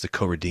Mary is the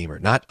co-redeemer.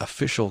 Not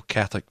official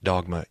Catholic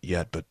dogma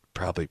yet, but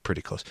probably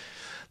pretty close.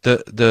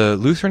 The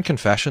Lutheran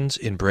confessions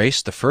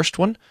embrace the first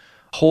one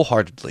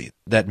wholeheartedly,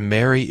 that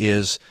Mary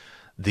is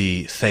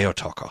the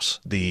Theotokos,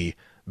 the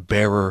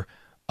bearer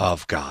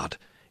of God.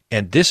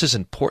 And this is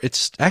important.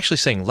 It's actually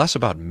saying less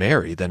about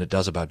Mary than it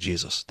does about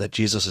Jesus, that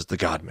Jesus is the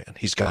God-man.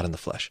 He's God in the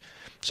flesh.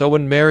 So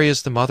when Mary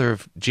is the mother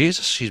of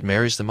Jesus,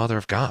 Mary's the mother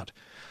of God.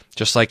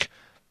 Just like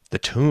the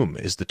tomb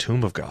is the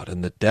tomb of God,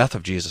 and the death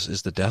of Jesus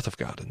is the death of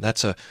God. And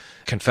that's a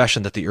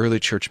confession that the early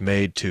church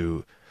made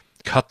to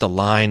cut the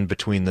line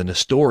between the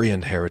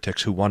Nestorian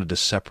heretics who wanted to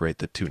separate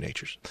the two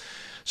natures.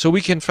 So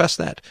we confess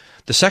that.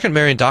 The second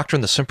Marian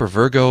doctrine, the Semper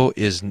Virgo,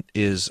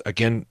 is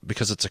again,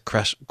 because it's a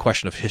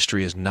question of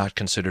history, is not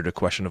considered a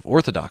question of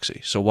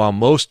orthodoxy. So while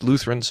most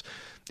Lutherans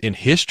in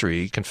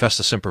history confess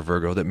the Semper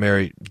Virgo, that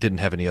Mary didn't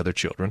have any other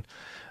children,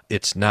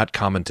 it's not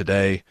common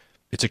today.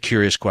 It's a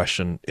curious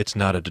question. It's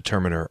not a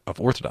determiner of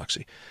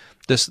orthodoxy.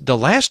 The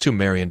last two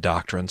Marian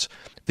doctrines,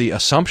 the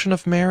Assumption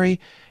of Mary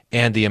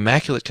and the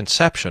Immaculate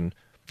Conception,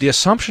 the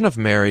Assumption of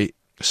Mary,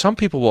 some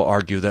people will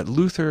argue that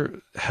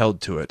Luther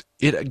held to it.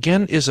 It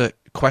again is a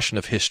question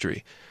of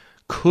history.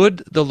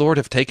 Could the Lord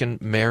have taken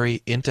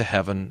Mary into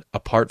heaven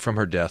apart from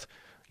her death?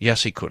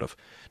 Yes, he could have.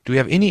 Do we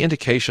have any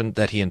indication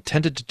that he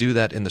intended to do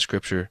that in the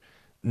Scripture?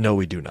 No,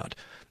 we do not.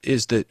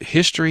 Is the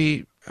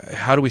history,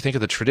 how do we think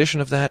of the tradition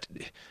of that?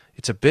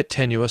 It's a bit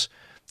tenuous,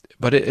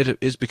 but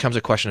it becomes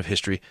a question of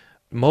history.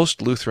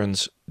 Most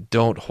Lutherans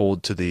don't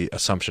hold to the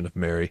Assumption of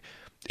Mary.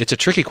 It's a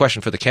tricky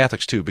question for the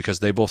Catholics, too, because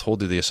they both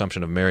hold to the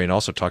Assumption of Mary and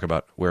also talk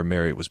about where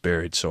Mary was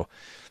buried, so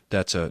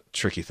that's a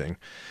tricky thing.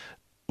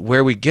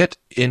 Where we get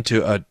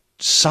into a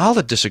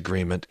solid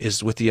disagreement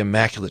is with the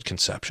Immaculate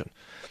Conception.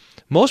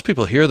 Most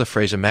people hear the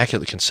phrase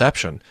Immaculate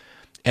Conception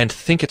and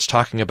think it's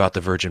talking about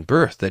the virgin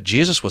birth, that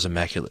Jesus was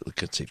immaculately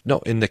conceived. No,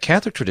 in the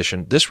Catholic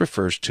tradition, this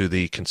refers to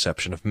the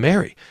conception of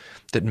Mary,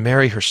 that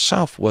Mary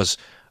herself was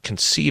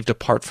conceived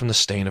apart from the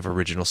stain of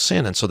original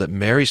sin, and so that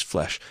Mary's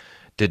flesh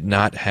did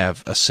not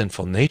have a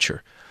sinful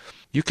nature.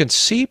 You can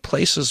see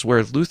places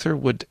where Luther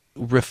would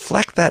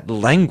reflect that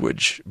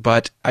language,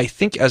 but I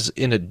think as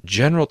in a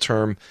general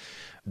term,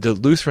 the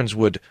Lutherans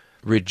would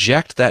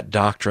reject that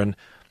doctrine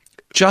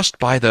just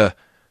by the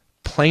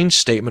plain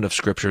statement of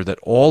Scripture that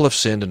all have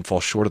sinned and fall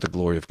short of the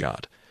glory of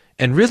God.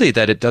 And really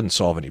that it doesn't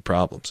solve any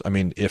problems. I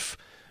mean, if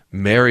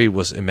Mary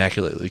was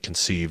immaculately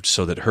conceived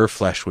so that her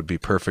flesh would be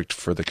perfect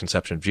for the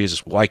conception of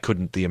Jesus, why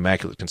couldn't the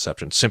Immaculate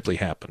Conception simply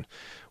happen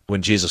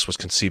when Jesus was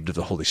conceived of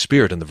the Holy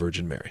Spirit and the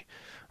Virgin Mary?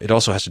 It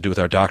also has to do with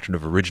our doctrine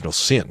of original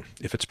sin,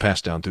 if it's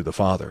passed down through the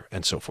Father,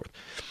 and so forth.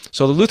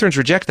 So the Lutherans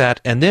reject that,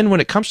 and then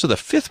when it comes to the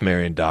fifth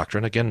Marian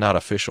doctrine, again, not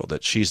official,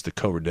 that she's the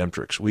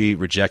co-redemptrix, we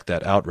reject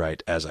that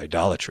outright as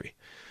idolatry.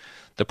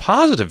 The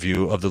positive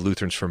view of the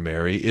Lutherans for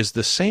Mary is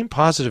the same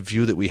positive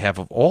view that we have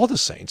of all the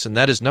saints, and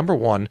that is, number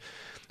one,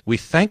 we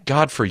thank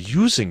God for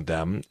using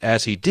them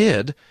as he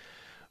did,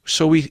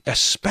 so we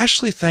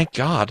especially thank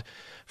God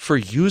for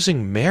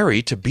using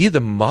Mary to be the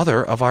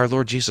mother of our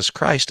Lord Jesus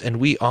Christ, and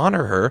we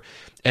honor her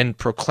and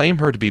proclaim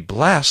her to be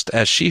blessed,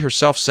 as she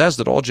herself says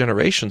that all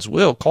generations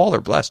will call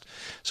her blessed.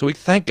 So we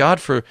thank God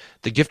for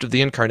the gift of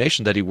the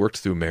incarnation that he worked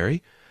through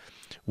Mary.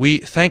 We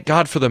thank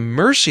God for the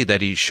mercy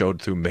that he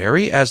showed through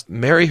Mary, as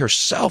Mary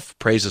herself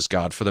praises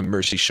God for the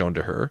mercy shown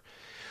to her.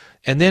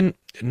 And then,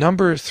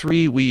 number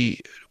three,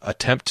 we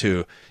attempt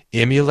to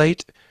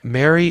emulate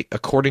Mary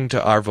according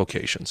to our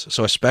vocations.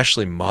 So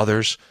especially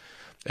mothers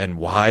and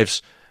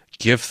wives,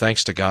 give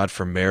thanks to God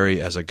for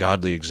Mary as a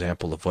godly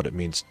example of what it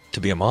means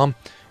to be a mom,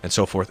 and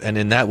so forth. And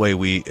in that way,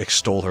 we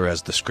extol her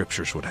as the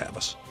Scriptures would have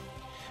us.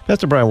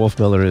 Pastor Bryan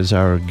Wolfmueller is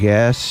our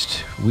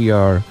guest. We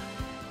are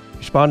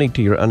responding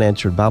to your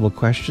unanswered Bible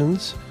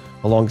questions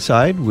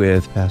alongside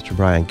with Pastor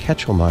Bryan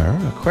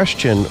Kachelmeier. A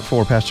question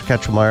for Pastor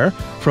Kachelmeier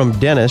from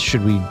Dennis: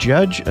 should we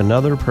judge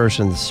another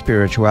person's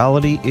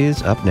spirituality?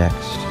 Is up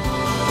next.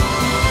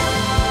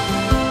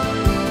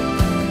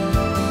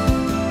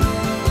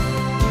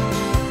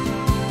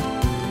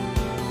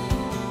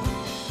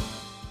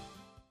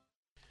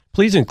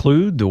 Please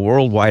include the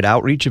worldwide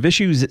outreach of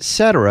Issues,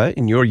 etc.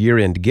 in your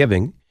year-end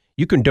giving.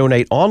 You can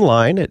donate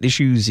online at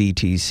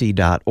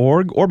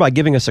issuesetc.org or by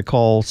giving us a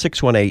call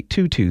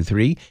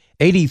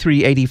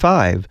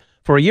 618-223-8385.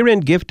 For a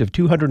year-end gift of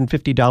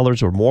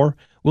 $250 or more,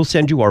 we'll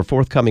send you our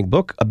forthcoming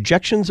book,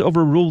 Objections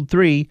Overruled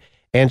 3,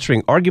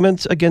 Answering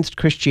Arguments Against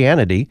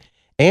Christianity,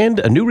 and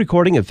a new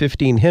recording of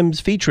 15 hymns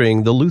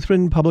featuring the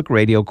Lutheran Public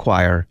Radio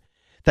Choir.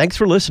 Thanks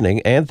for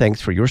listening, and thanks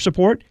for your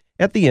support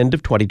at the end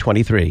of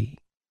 2023.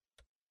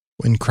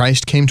 When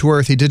Christ came to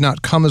earth, he did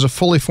not come as a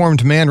fully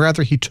formed man.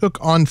 Rather, he took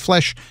on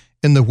flesh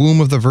in the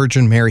womb of the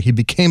Virgin Mary. He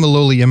became a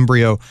lowly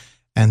embryo,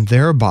 and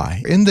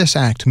thereby, in this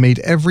act, made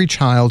every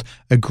child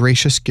a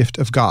gracious gift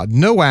of God.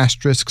 No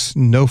asterisks,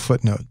 no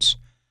footnotes.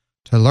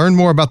 To learn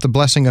more about the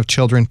blessing of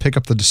children, pick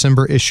up the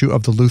December issue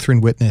of the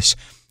Lutheran Witness,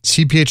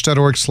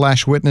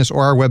 cph.org/witness,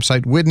 or our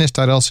website,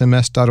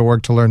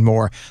 witness.lcms.org, to learn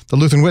more. The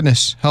Lutheran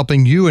Witness,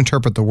 helping you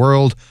interpret the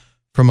world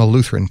from a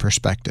Lutheran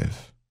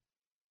perspective.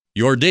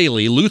 Your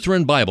daily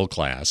Lutheran Bible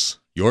class.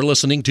 You're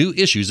listening to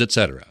Issues,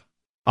 Etc.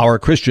 Our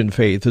Christian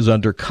faith is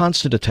under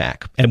constant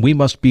attack, and we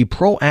must be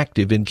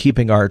proactive in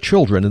keeping our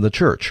children in the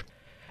church.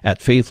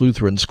 At Faith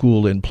Lutheran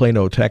School in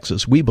Plano,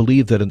 Texas, we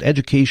believe that an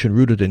education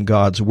rooted in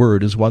God's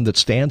Word is one that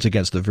stands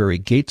against the very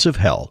gates of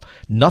hell.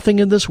 Nothing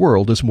in this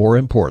world is more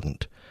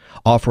important.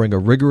 Offering a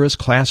rigorous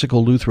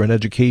classical Lutheran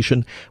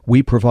education,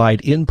 we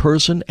provide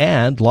in-person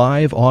and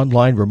live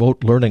online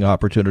remote learning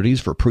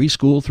opportunities for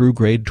preschool through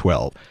grade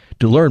 12.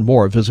 To learn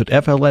more, visit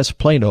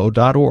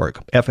flsplano.org,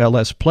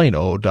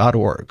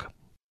 flsplano.org.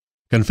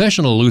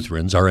 Confessional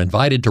Lutherans are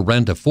invited to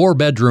rent a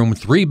 4-bedroom,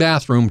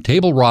 3-bathroom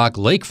Table Rock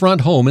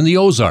lakefront home in the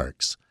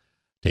Ozarks.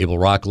 Table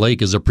Rock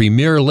Lake is a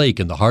premier lake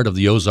in the heart of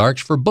the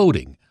Ozarks for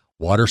boating,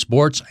 water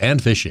sports,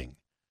 and fishing.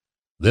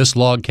 This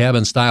log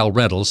cabin-style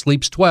rental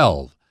sleeps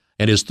 12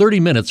 and is 30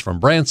 minutes from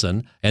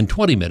Branson and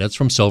 20 minutes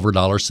from Silver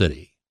Dollar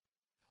City.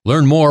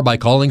 Learn more by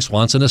calling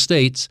Swanson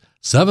Estates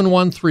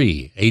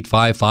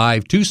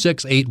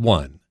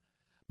 713-855-2681.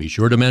 Be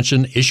sure to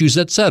mention Issues,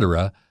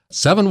 Etc.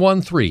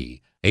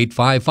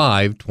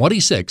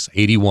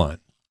 713-855-2681.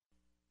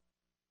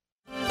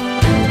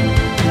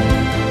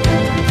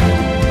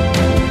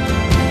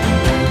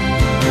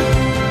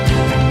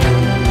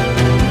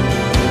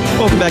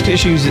 Welcome back to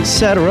Issues,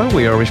 Etc.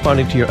 We are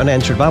responding to your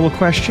unanswered Bible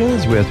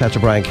questions with Pastor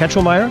Bryan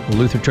Kachelmeier,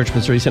 Lutheran Church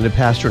Missouri Synod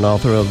pastor and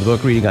author of the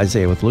book Reading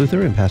Isaiah with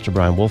Luther, and Pastor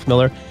Bryan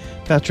Wolfmueller,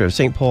 pastor of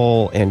St.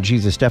 Paul and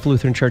Jesus Deaf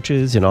Lutheran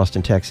Churches in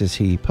Austin, Texas.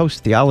 He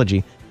posts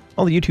theology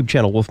on the YouTube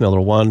channel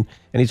Wolfmueller 1,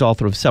 and he's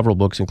author of several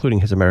books,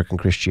 including his American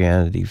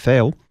Christianity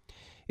Fail.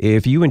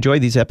 If you enjoy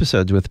these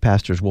episodes with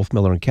Pastors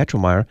Wolfmueller and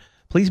Kachelmeier,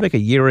 please make a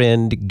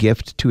year-end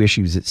gift to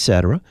Issues,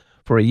 Etc.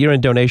 For a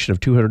year-end donation of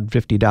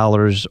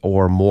 $250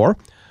 or more,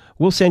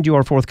 we'll send you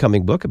our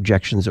forthcoming book,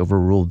 Objections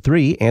Overruled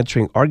 3,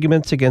 Answering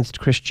Arguments Against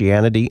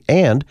Christianity,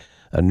 and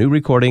a new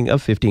recording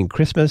of 15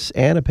 Christmas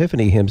and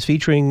Epiphany hymns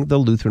featuring the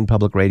Lutheran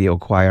Public Radio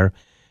Choir.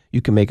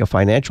 You can make a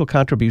financial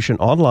contribution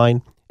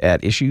online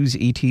at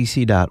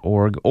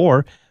issuesetc.org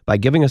or by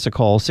giving us a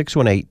call,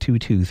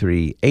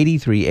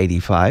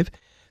 618-223-8385.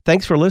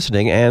 Thanks for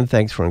listening, and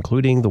thanks for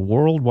including the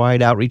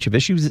worldwide outreach of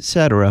Issues,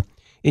 Etc.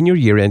 in your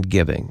year-end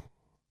giving.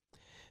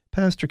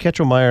 Pastor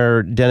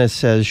Kachelmeier, Dennis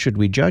says, should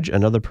we judge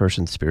another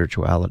person's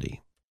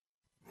spirituality?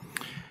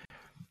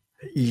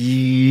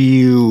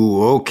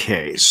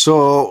 Okay.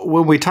 So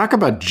when we talk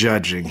about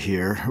judging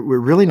here, we're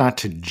really not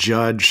to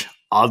judge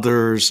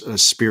others'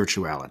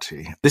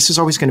 spirituality. This is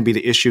always going to be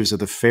the issues of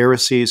the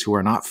Pharisees, who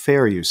are not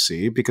fair, you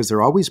see, because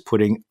they're always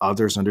putting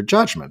others under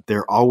judgment.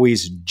 They're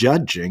always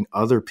judging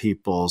other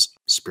people's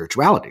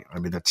spirituality. I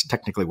mean, that's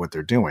technically what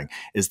they're doing,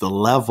 is the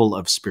level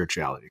of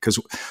spirituality. Because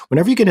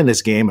whenever you get in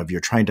this game of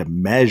you're trying to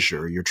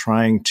measure, you're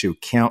trying to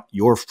count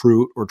your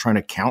fruit or trying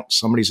to count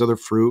somebody's other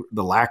fruit,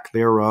 the lack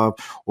thereof,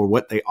 or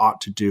what they ought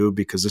to do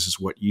because this is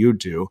what you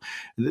do,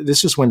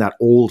 this is when that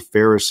old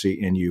Pharisee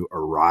in you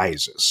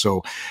arises.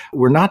 So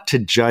we're not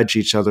to judge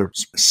each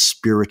other's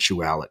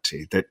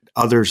spirituality, that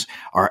others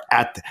are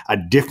at a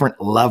different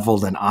level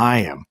than I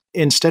am.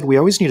 Instead, we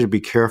always need to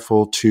be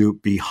careful to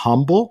be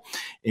humble,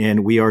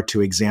 and we are to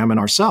examine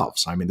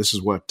ourselves. I mean, this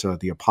is what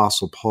the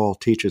Apostle Paul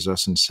teaches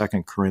us in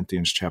 2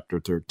 Corinthians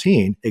chapter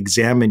 13.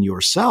 Examine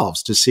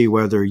yourselves to see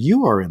whether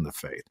you are in the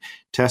faith.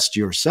 Test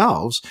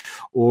yourselves,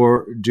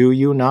 or do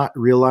you not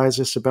realize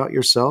this about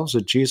yourselves,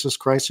 that Jesus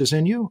Christ is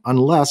in you,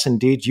 unless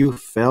indeed you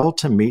fail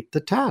to meet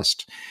the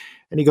test.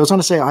 And he goes on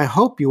to say, I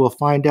hope you will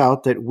find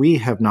out that we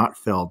have not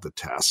failed the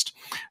test,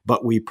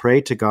 but we pray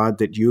to God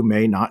that you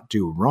may not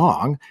do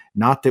wrong,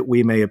 not that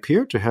we may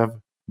appear to have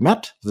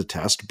met the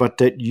test, but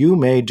that you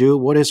may do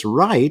what is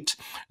right,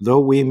 though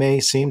we may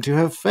seem to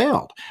have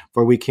failed.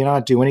 For we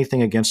cannot do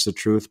anything against the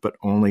truth, but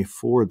only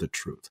for the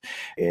truth.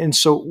 And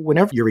so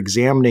whenever you're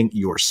examining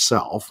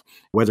yourself,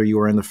 whether you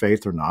are in the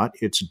faith or not,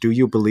 it's do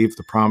you believe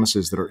the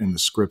promises that are in the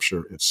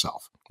Scripture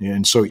itself?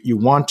 And so you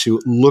want to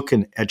look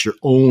at your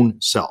own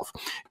self.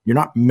 You're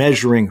not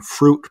measuring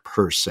fruit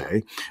per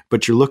se,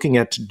 but you're looking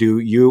at, do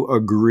you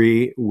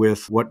agree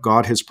with what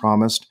God has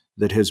promised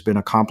that has been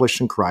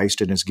accomplished in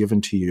Christ and is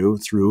given to you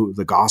through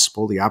the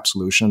gospel, the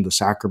absolution, the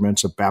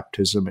sacraments of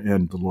baptism,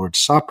 and the Lord's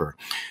Supper?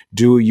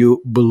 Do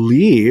you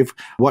believe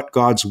what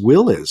God's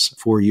will is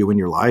for you in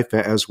your life,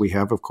 as we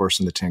have, of course,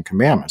 in the Ten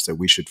Commandments, that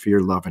we should fear,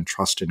 love, and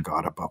trust in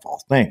God above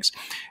all things?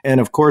 And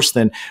of course,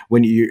 then,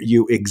 when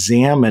you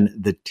examine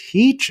the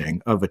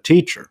teaching of a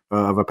teacher,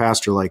 of a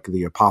pastor like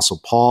the Apostle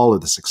Paul or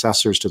the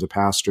successors to the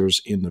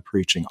pastors in the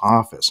preaching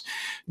office,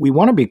 we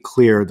want to be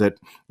clear that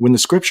when the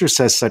Scripture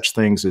says such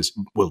things as,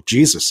 will Well,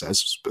 Jesus says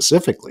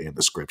specifically in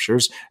the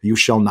scriptures, you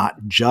shall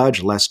not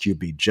judge lest you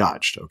be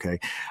judged, okay?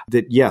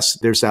 That yes,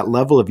 there's that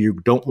level of you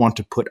don't want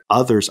to put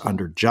others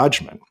under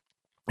judgment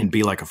and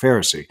be like a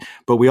Pharisee.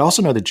 But we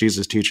also know that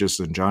Jesus teaches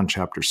in John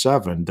chapter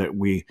 7 that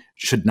we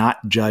should not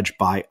judge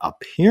by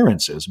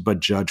appearances, but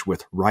judge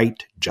with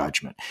right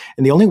judgment.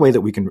 And the only way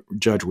that we can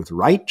judge with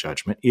right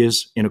judgment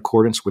is in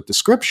accordance with the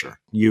scripture.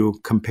 You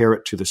compare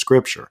it to the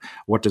scripture.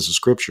 What does the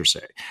scripture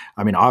say?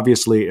 I mean,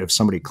 obviously, if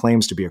somebody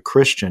claims to be a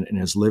Christian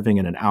and is living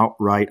in an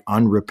outright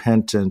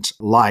unrepentant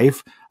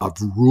life of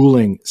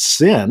ruling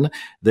sin,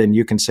 then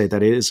you can say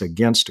that it is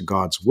against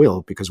God's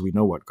will because we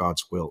know what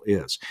God's will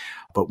is.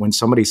 But when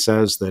somebody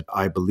says that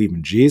I believe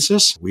in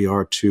Jesus, we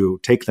are to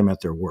take them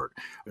at their word.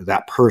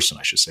 That person,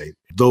 I should say,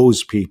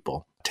 those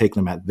people, take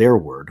them at their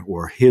word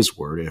or his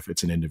word if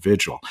it's an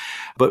individual.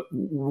 But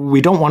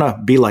we don't want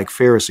to be like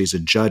Pharisees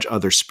and judge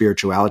other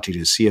spirituality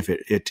to see if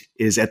it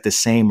is at the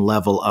same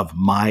level of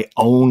my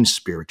own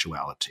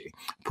spirituality,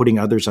 putting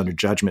others under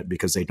judgment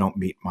because they don't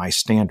meet my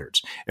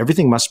standards.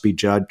 Everything must be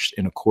judged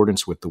in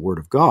accordance with the word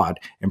of God.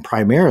 And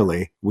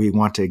primarily, we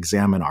want to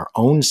examine our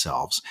own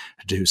selves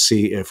to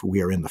see if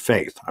we are in the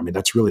faith. I mean,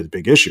 that's really the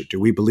big issue.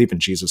 Do we believe in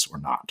Jesus or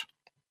not?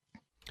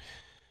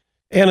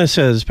 Anna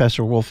says,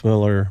 Pastor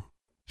Wolfmueller,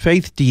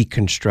 faith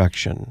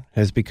deconstruction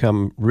has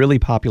become really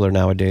popular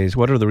nowadays.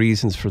 What are the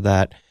reasons for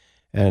that,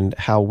 and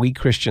how we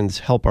Christians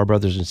help our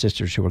brothers and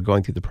sisters who are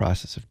going through the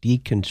process of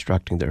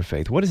deconstructing their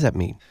faith? What does that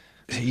mean?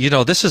 You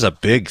know, this is a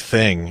big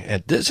thing.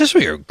 And this is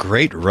a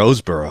great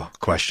Roseborough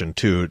question,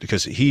 too,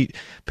 because he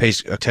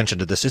pays attention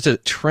to this. It's a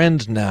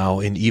trend now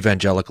in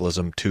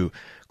evangelicalism to,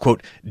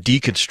 quote,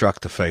 deconstruct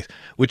the faith,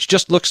 which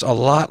just looks a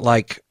lot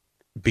like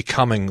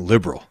becoming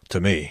liberal to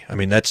me. I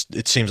mean,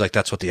 it seems like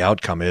that's what the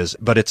outcome is,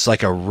 but it's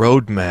like a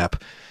roadmap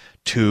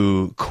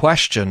to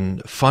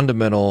question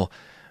fundamental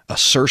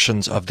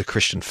assertions of the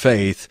Christian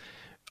faith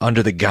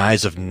under the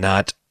guise of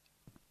not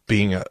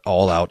being an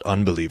all-out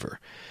unbeliever.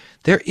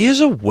 There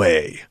is a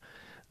way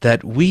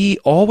that we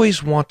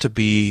always want to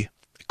be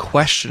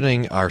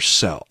questioning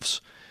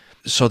ourselves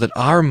so that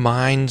our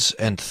minds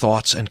and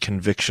thoughts and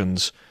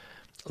convictions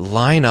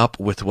line up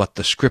with what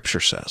the Scripture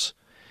says.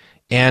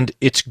 And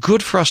it's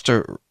good for us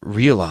to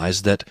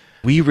realize that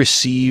we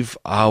receive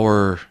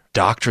our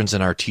doctrines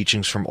and our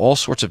teachings from all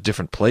sorts of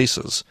different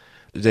places.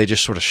 They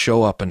just sort of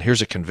show up, and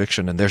here's a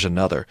conviction, and there's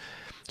another,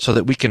 so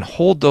that we can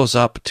hold those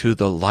up to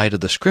the light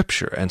of the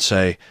Scripture and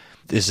say,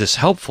 is this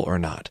helpful or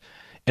not?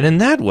 And in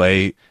that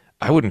way,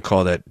 I wouldn't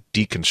call that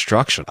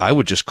deconstruction. I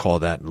would just call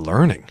that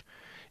learning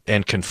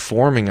and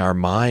conforming our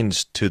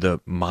minds to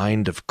the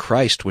mind of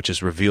Christ, which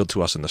is revealed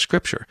to us in the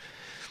Scripture.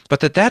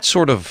 But that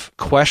sort of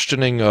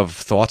questioning of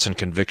thoughts and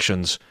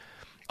convictions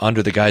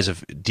under the guise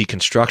of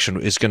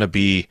deconstruction is going to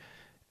be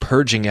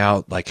purging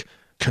out like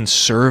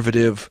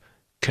conservative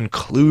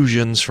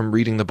conclusions from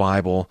reading the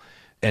Bible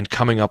and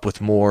coming up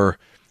with more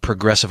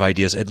progressive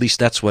ideas. At least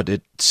that's what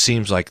it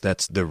seems like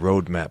that's the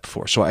roadmap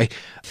for. So I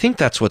think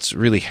that's what's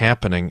really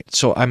happening.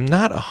 So I'm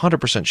not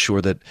 100%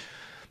 sure that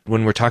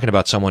when we're talking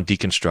about someone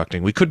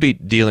deconstructing, we could be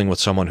dealing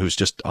with someone who's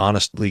just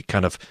honestly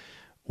kind of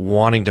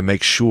wanting to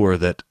make sure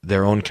that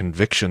their own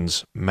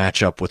convictions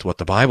match up with what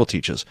the Bible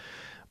teaches.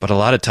 But a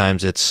lot of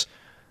times it's,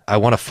 I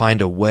want to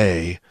find a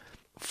way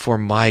for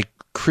my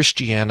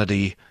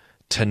Christianity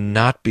to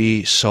not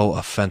be so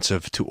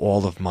offensive to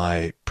all of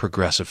my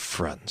progressive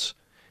friends.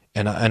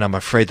 And I'm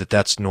afraid that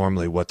that's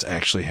normally what's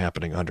actually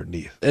happening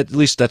underneath. At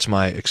least that's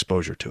my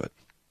exposure to it.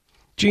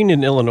 Gene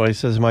in Illinois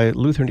says, my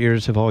Lutheran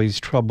ears have always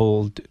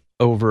troubled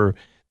over,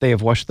 they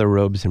have washed their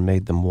robes and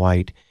made them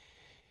white.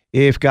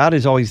 If God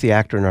is always the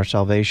actor in our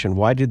salvation,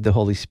 why did the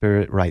Holy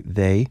Spirit write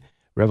they?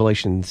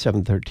 Revelation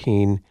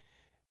 7:13,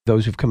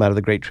 those who've come out of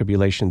the Great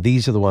Tribulation,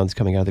 these are the ones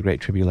coming out of the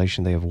Great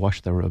Tribulation. They have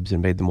washed their robes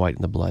and made them white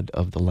in the blood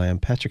of the Lamb.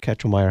 Pastor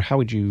Kachelmeier, how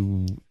would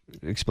you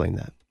explain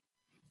that?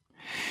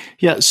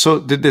 Yeah, so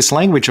this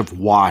language of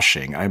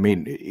washing, I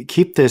mean,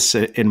 keep this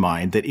in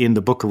mind that in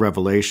the book of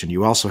Revelation,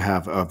 you also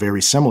have a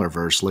very similar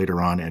verse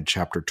later on in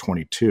chapter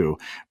 22.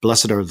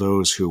 Blessed are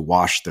those who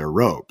wash their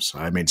robes.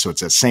 I mean, so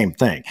it's the same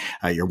thing.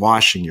 You're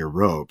washing your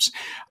robes.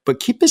 But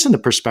keep this in the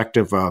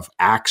perspective of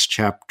Acts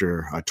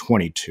chapter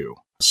 22.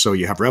 So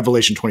you have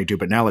Revelation 22,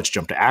 but now let's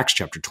jump to Acts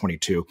chapter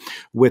 22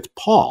 with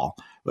Paul.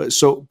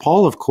 So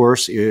Paul, of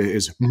course,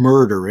 is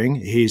murdering.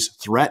 He's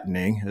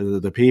threatening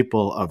the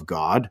people of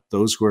God,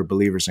 those who are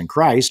believers in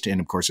Christ. And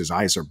of course, his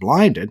eyes are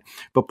blinded.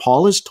 But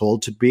Paul is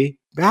told to be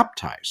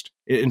baptized.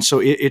 And so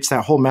it's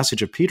that whole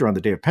message of Peter on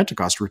the day of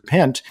Pentecost,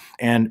 repent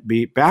and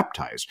be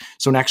baptized.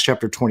 So in Acts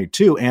chapter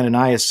 22,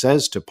 Ananias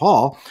says to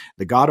Paul,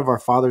 the God of our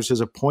fathers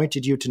has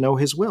appointed you to know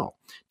his will,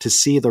 to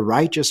see the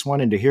righteous one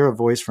and to hear a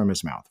voice from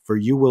his mouth. For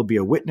you will be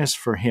a witness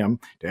for him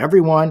to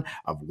everyone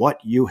of what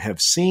you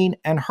have seen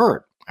and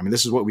heard. I mean,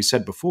 this is what we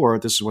said before.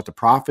 This is what the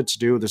prophets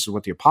do. This is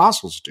what the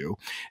apostles do.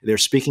 They're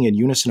speaking in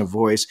unison of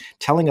voice,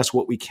 telling us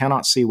what we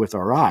cannot see with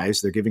our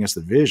eyes. They're giving us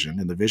the vision.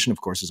 And the vision,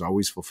 of course, is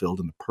always fulfilled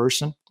in the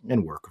person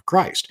and work of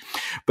Christ.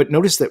 But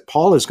notice that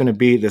Paul is going to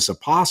be this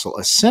apostle,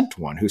 a sent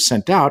one who's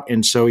sent out.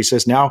 And so he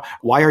says, now,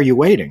 why are you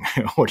waiting?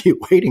 What are you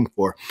waiting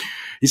for?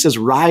 He says,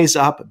 rise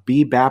up,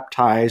 be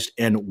baptized,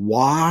 and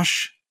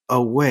wash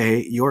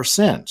away your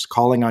sins,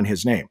 calling on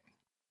his name.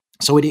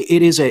 So it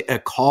is a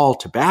call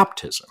to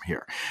baptism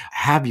here.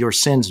 Have your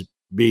sins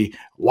be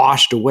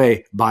washed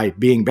away by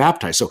being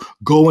baptized. So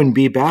go and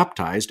be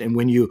baptized. And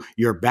when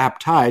you're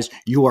baptized,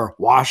 you are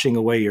washing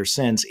away your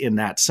sins in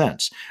that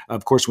sense.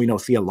 Of course, we know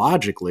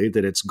theologically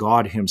that it's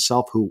God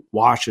himself who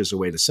washes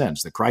away the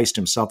sins. That Christ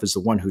himself is the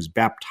one who's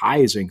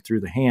baptizing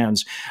through the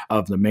hands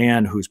of the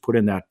man who's put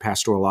in that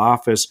pastoral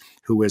office,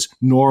 who is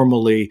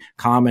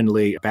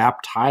commonly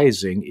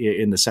baptizing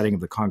in the setting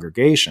of the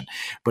congregation.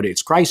 But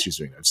it's Christ who's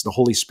doing that. It's the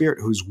Holy Spirit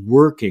who's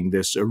working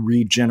this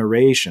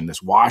regeneration,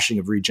 this washing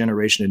of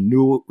regeneration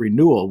and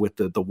renewal with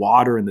the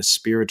water and the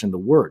Spirit and the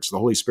Word. So the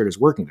Holy Spirit is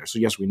working there. So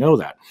yes, we know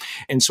that.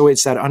 And so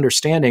it's that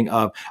understanding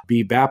of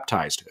be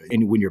baptized.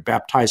 And when you're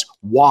baptized,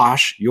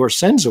 wash your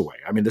sins away.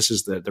 I mean, this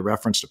is the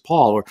reference to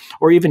Paul.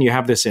 Or even you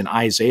have this in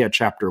Isaiah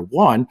chapter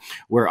 1,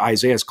 where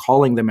Isaiah is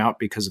calling them out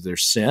because of their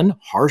sin,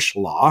 harsh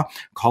law,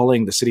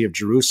 calling the city of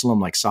Jerusalem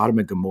like Sodom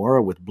and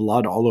Gomorrah with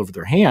blood all over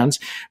their hands.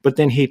 But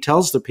then he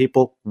tells the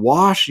people,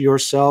 wash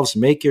yourselves,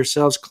 make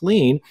yourselves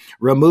clean,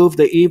 remove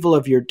the evil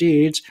of your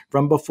deeds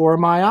from before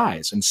my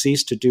eyes, and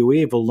cease to do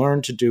evil,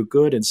 learn to do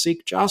good, and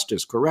seek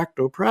justice, correct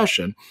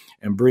oppression,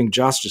 and bring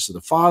justice to the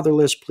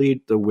fatherless,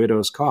 plead the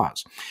widow's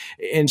cause.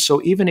 And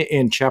so even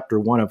in chapter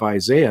 1 of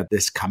Isaiah,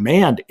 this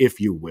command, if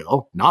you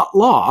will, not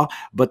law,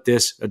 but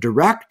this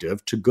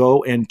directive to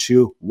go and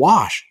to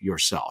wash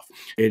yourself.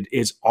 It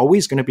is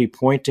always going to be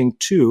pointing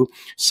to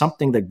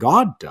something that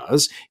God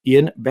does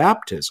in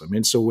baptism.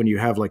 And so when you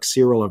have like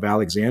Cyril of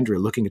Alexandria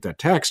looking at that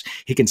text,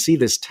 he can see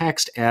this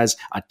text as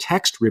a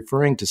text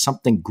referring to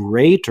something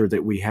greater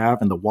that we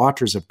have in the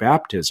waters of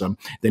baptism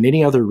than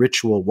any other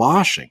ritual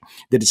washing,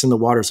 that it's in the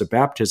waters of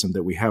baptism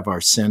that we have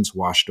our sins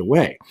washed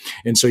away.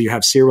 And so you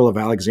have Cyril of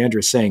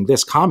Alexandria saying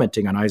this,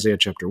 commenting on Isaiah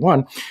chapter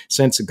 1,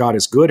 since God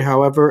is good,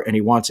 however, and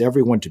he wants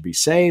everyone to be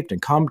saved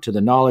and come to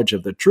the knowledge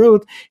of the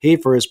truth, he,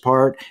 for his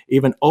part,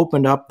 even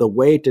opened up the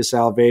way to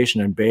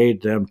salvation and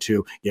bade them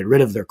to get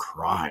rid of their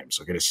crimes,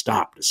 okay, to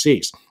stop, to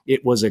cease.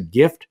 It was a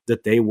gift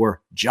that they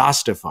were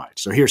justified.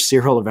 So here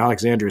Cyril of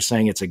Alexandria is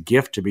saying it's a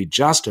gift to be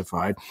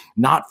justified,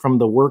 not from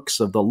the works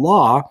of the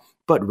law,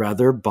 but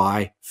rather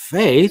by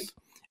faith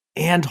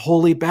and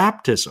holy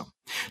baptism.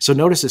 So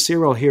notice that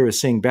Cyril here is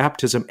seeing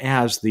baptism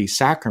as the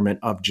sacrament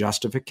of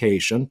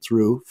justification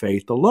through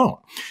faith alone.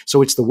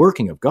 So it's the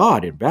working of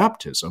God in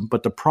baptism,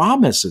 but the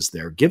promise is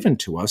there given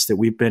to us that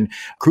we've been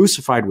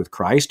crucified with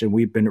Christ and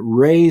we've been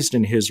raised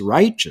in his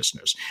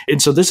righteousness.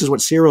 And so this is what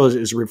Cyril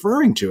is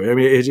referring to. I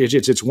mean,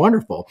 it's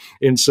wonderful.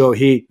 And so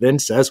he then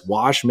says,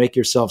 wash, make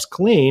yourselves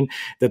clean,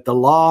 that the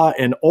law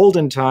in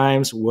olden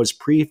times was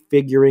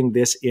prefiguring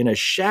this in a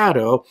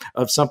shadow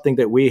of something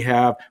that we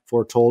have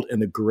foretold in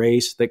the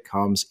grace that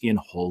comes in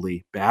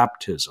holy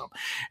baptism.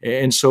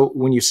 And so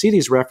when you see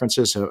these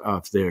references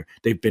of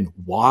they've been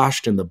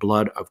washed in the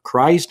blood of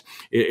Christ,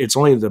 it's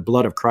only the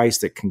blood of Christ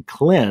that can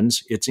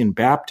cleanse. It's in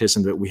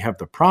baptism that we have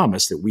the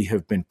promise that we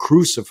have been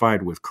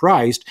crucified with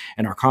Christ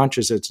and our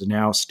consciences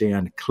now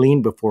stand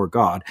clean before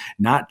God,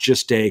 not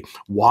just a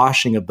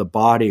washing of the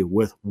body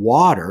with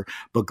water,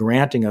 but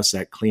granting us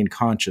that clean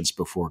conscience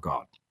before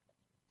God.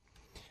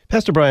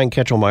 Pastor Bryan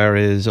Kachelmeier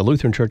is a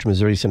Lutheran Church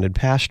Missouri Synod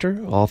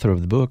pastor, author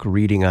of the book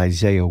Reading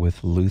Isaiah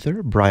with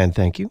Luther. Bryan,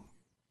 thank you.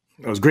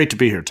 It was great to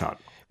be here, Todd.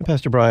 And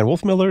Pastor Bryan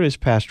Wolfmueller is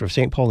pastor of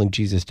St. Paul and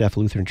Jesus Deaf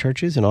Lutheran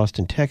Churches in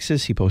Austin,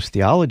 Texas. He posts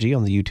theology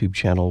on the YouTube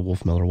channel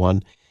Wolfmueller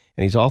 1,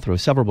 and he's author of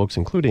several books,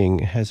 including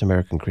Has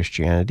American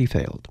Christianity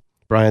Failed?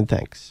 Bryan,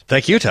 thanks.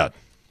 Thank you, Todd.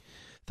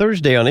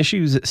 Thursday on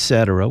Issues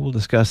Etc., we'll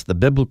discuss the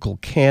biblical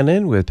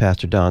canon with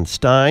Pastor Don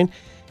Stein.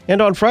 And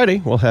on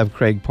Friday, we'll have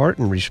Craig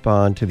Parton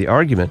respond to the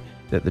argument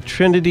that the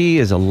Trinity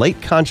is a late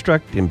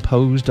construct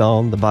imposed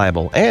on the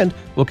Bible. And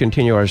we'll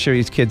continue our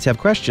series, Kids Have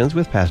Questions,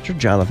 with Pastor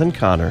Jonathan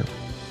Connor.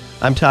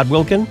 I'm Todd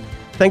Wilkin.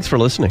 Thanks for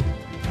listening.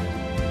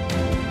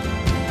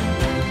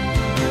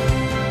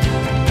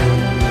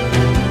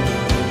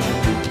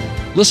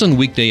 Listen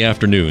weekday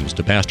afternoons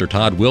to Pastor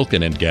Todd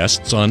Wilkin and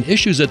guests on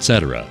Issues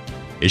Etc.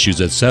 Issues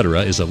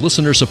Etc. is a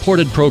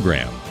listener-supported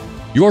program.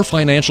 Your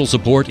financial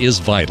support is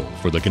vital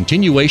for the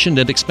continuation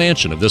and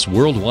expansion of this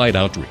worldwide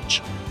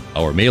outreach.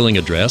 Our mailing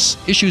address,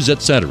 Issues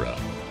Etc.,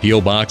 P.O.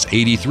 Box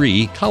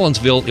 83,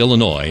 Collinsville,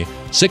 Illinois,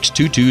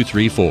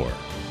 62234.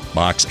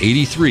 Box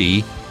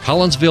 83,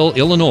 Collinsville,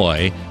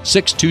 Illinois,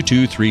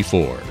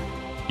 62234.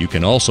 You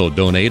can also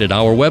donate at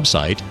our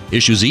website,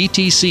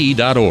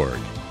 issuesetc.org.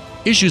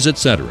 Issues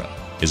Etc.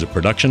 is a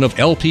production of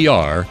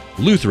LPR,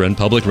 Lutheran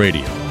Public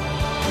Radio.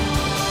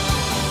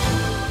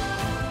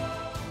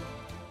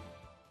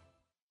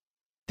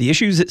 The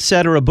Issues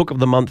Etc. Book of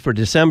the Month for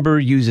December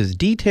uses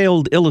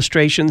detailed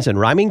illustrations and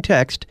rhyming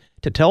text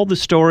to tell the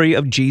story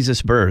of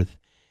Jesus' birth.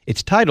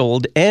 It's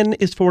titled N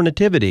is for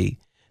Nativity.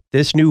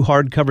 This new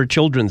hardcover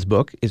children's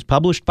book is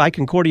published by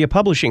Concordia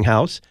Publishing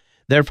House.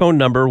 Their phone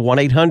number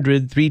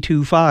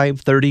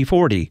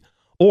 1-800-325-3040.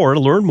 Or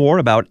learn more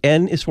about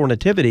N is for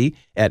Nativity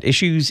at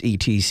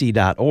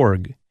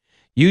issuesetc.org.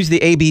 Use the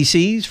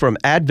ABCs from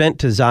Advent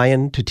to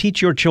Zion to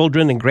teach your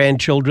children and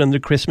grandchildren the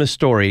Christmas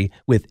story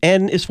with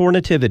N is for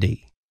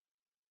Nativity.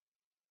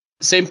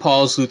 St.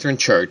 Paul's Lutheran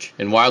Church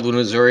in Wildwood,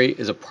 Missouri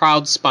is a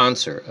proud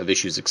sponsor of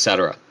Issues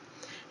Etc.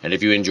 And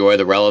if you enjoy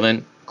the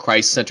relevant,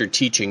 Christ-centered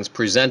teachings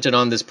presented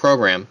on this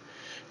program,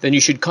 then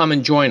you should come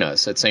and join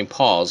us at St.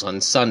 Paul's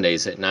on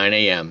Sundays at 9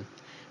 a.m.,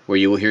 where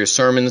you will hear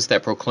sermons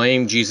that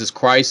proclaim Jesus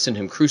Christ and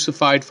Him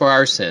crucified for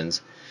our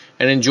sins,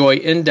 and enjoy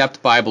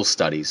in-depth Bible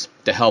studies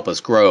to help us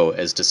grow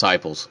as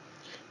disciples.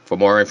 For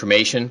more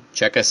information,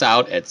 check us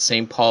out at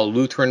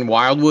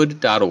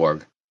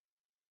stpaullutheranwildwood.org.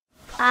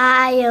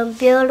 I am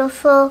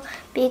beautiful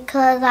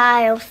because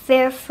I am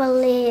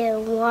fearfully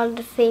and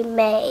wonderfully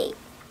made.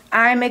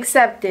 I am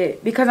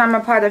accepted because I'm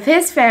a part of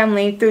His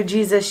family through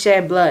Jesus'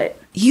 shed blood.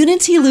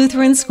 Unity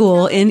Lutheran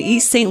School in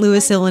East St.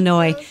 Louis,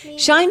 Illinois,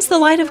 shines the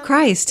light of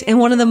Christ in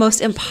one of the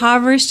most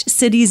impoverished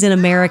cities in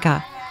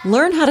America.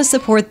 Learn how to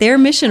support their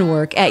mission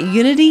work at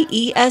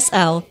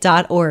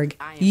unityesl.org.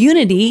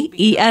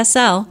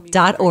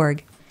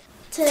 unityesl.org.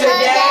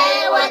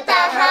 Today, with the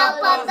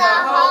help of the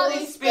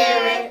Holy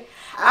Spirit,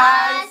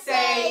 I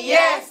say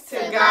yes to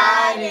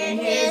God and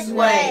His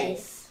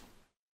ways.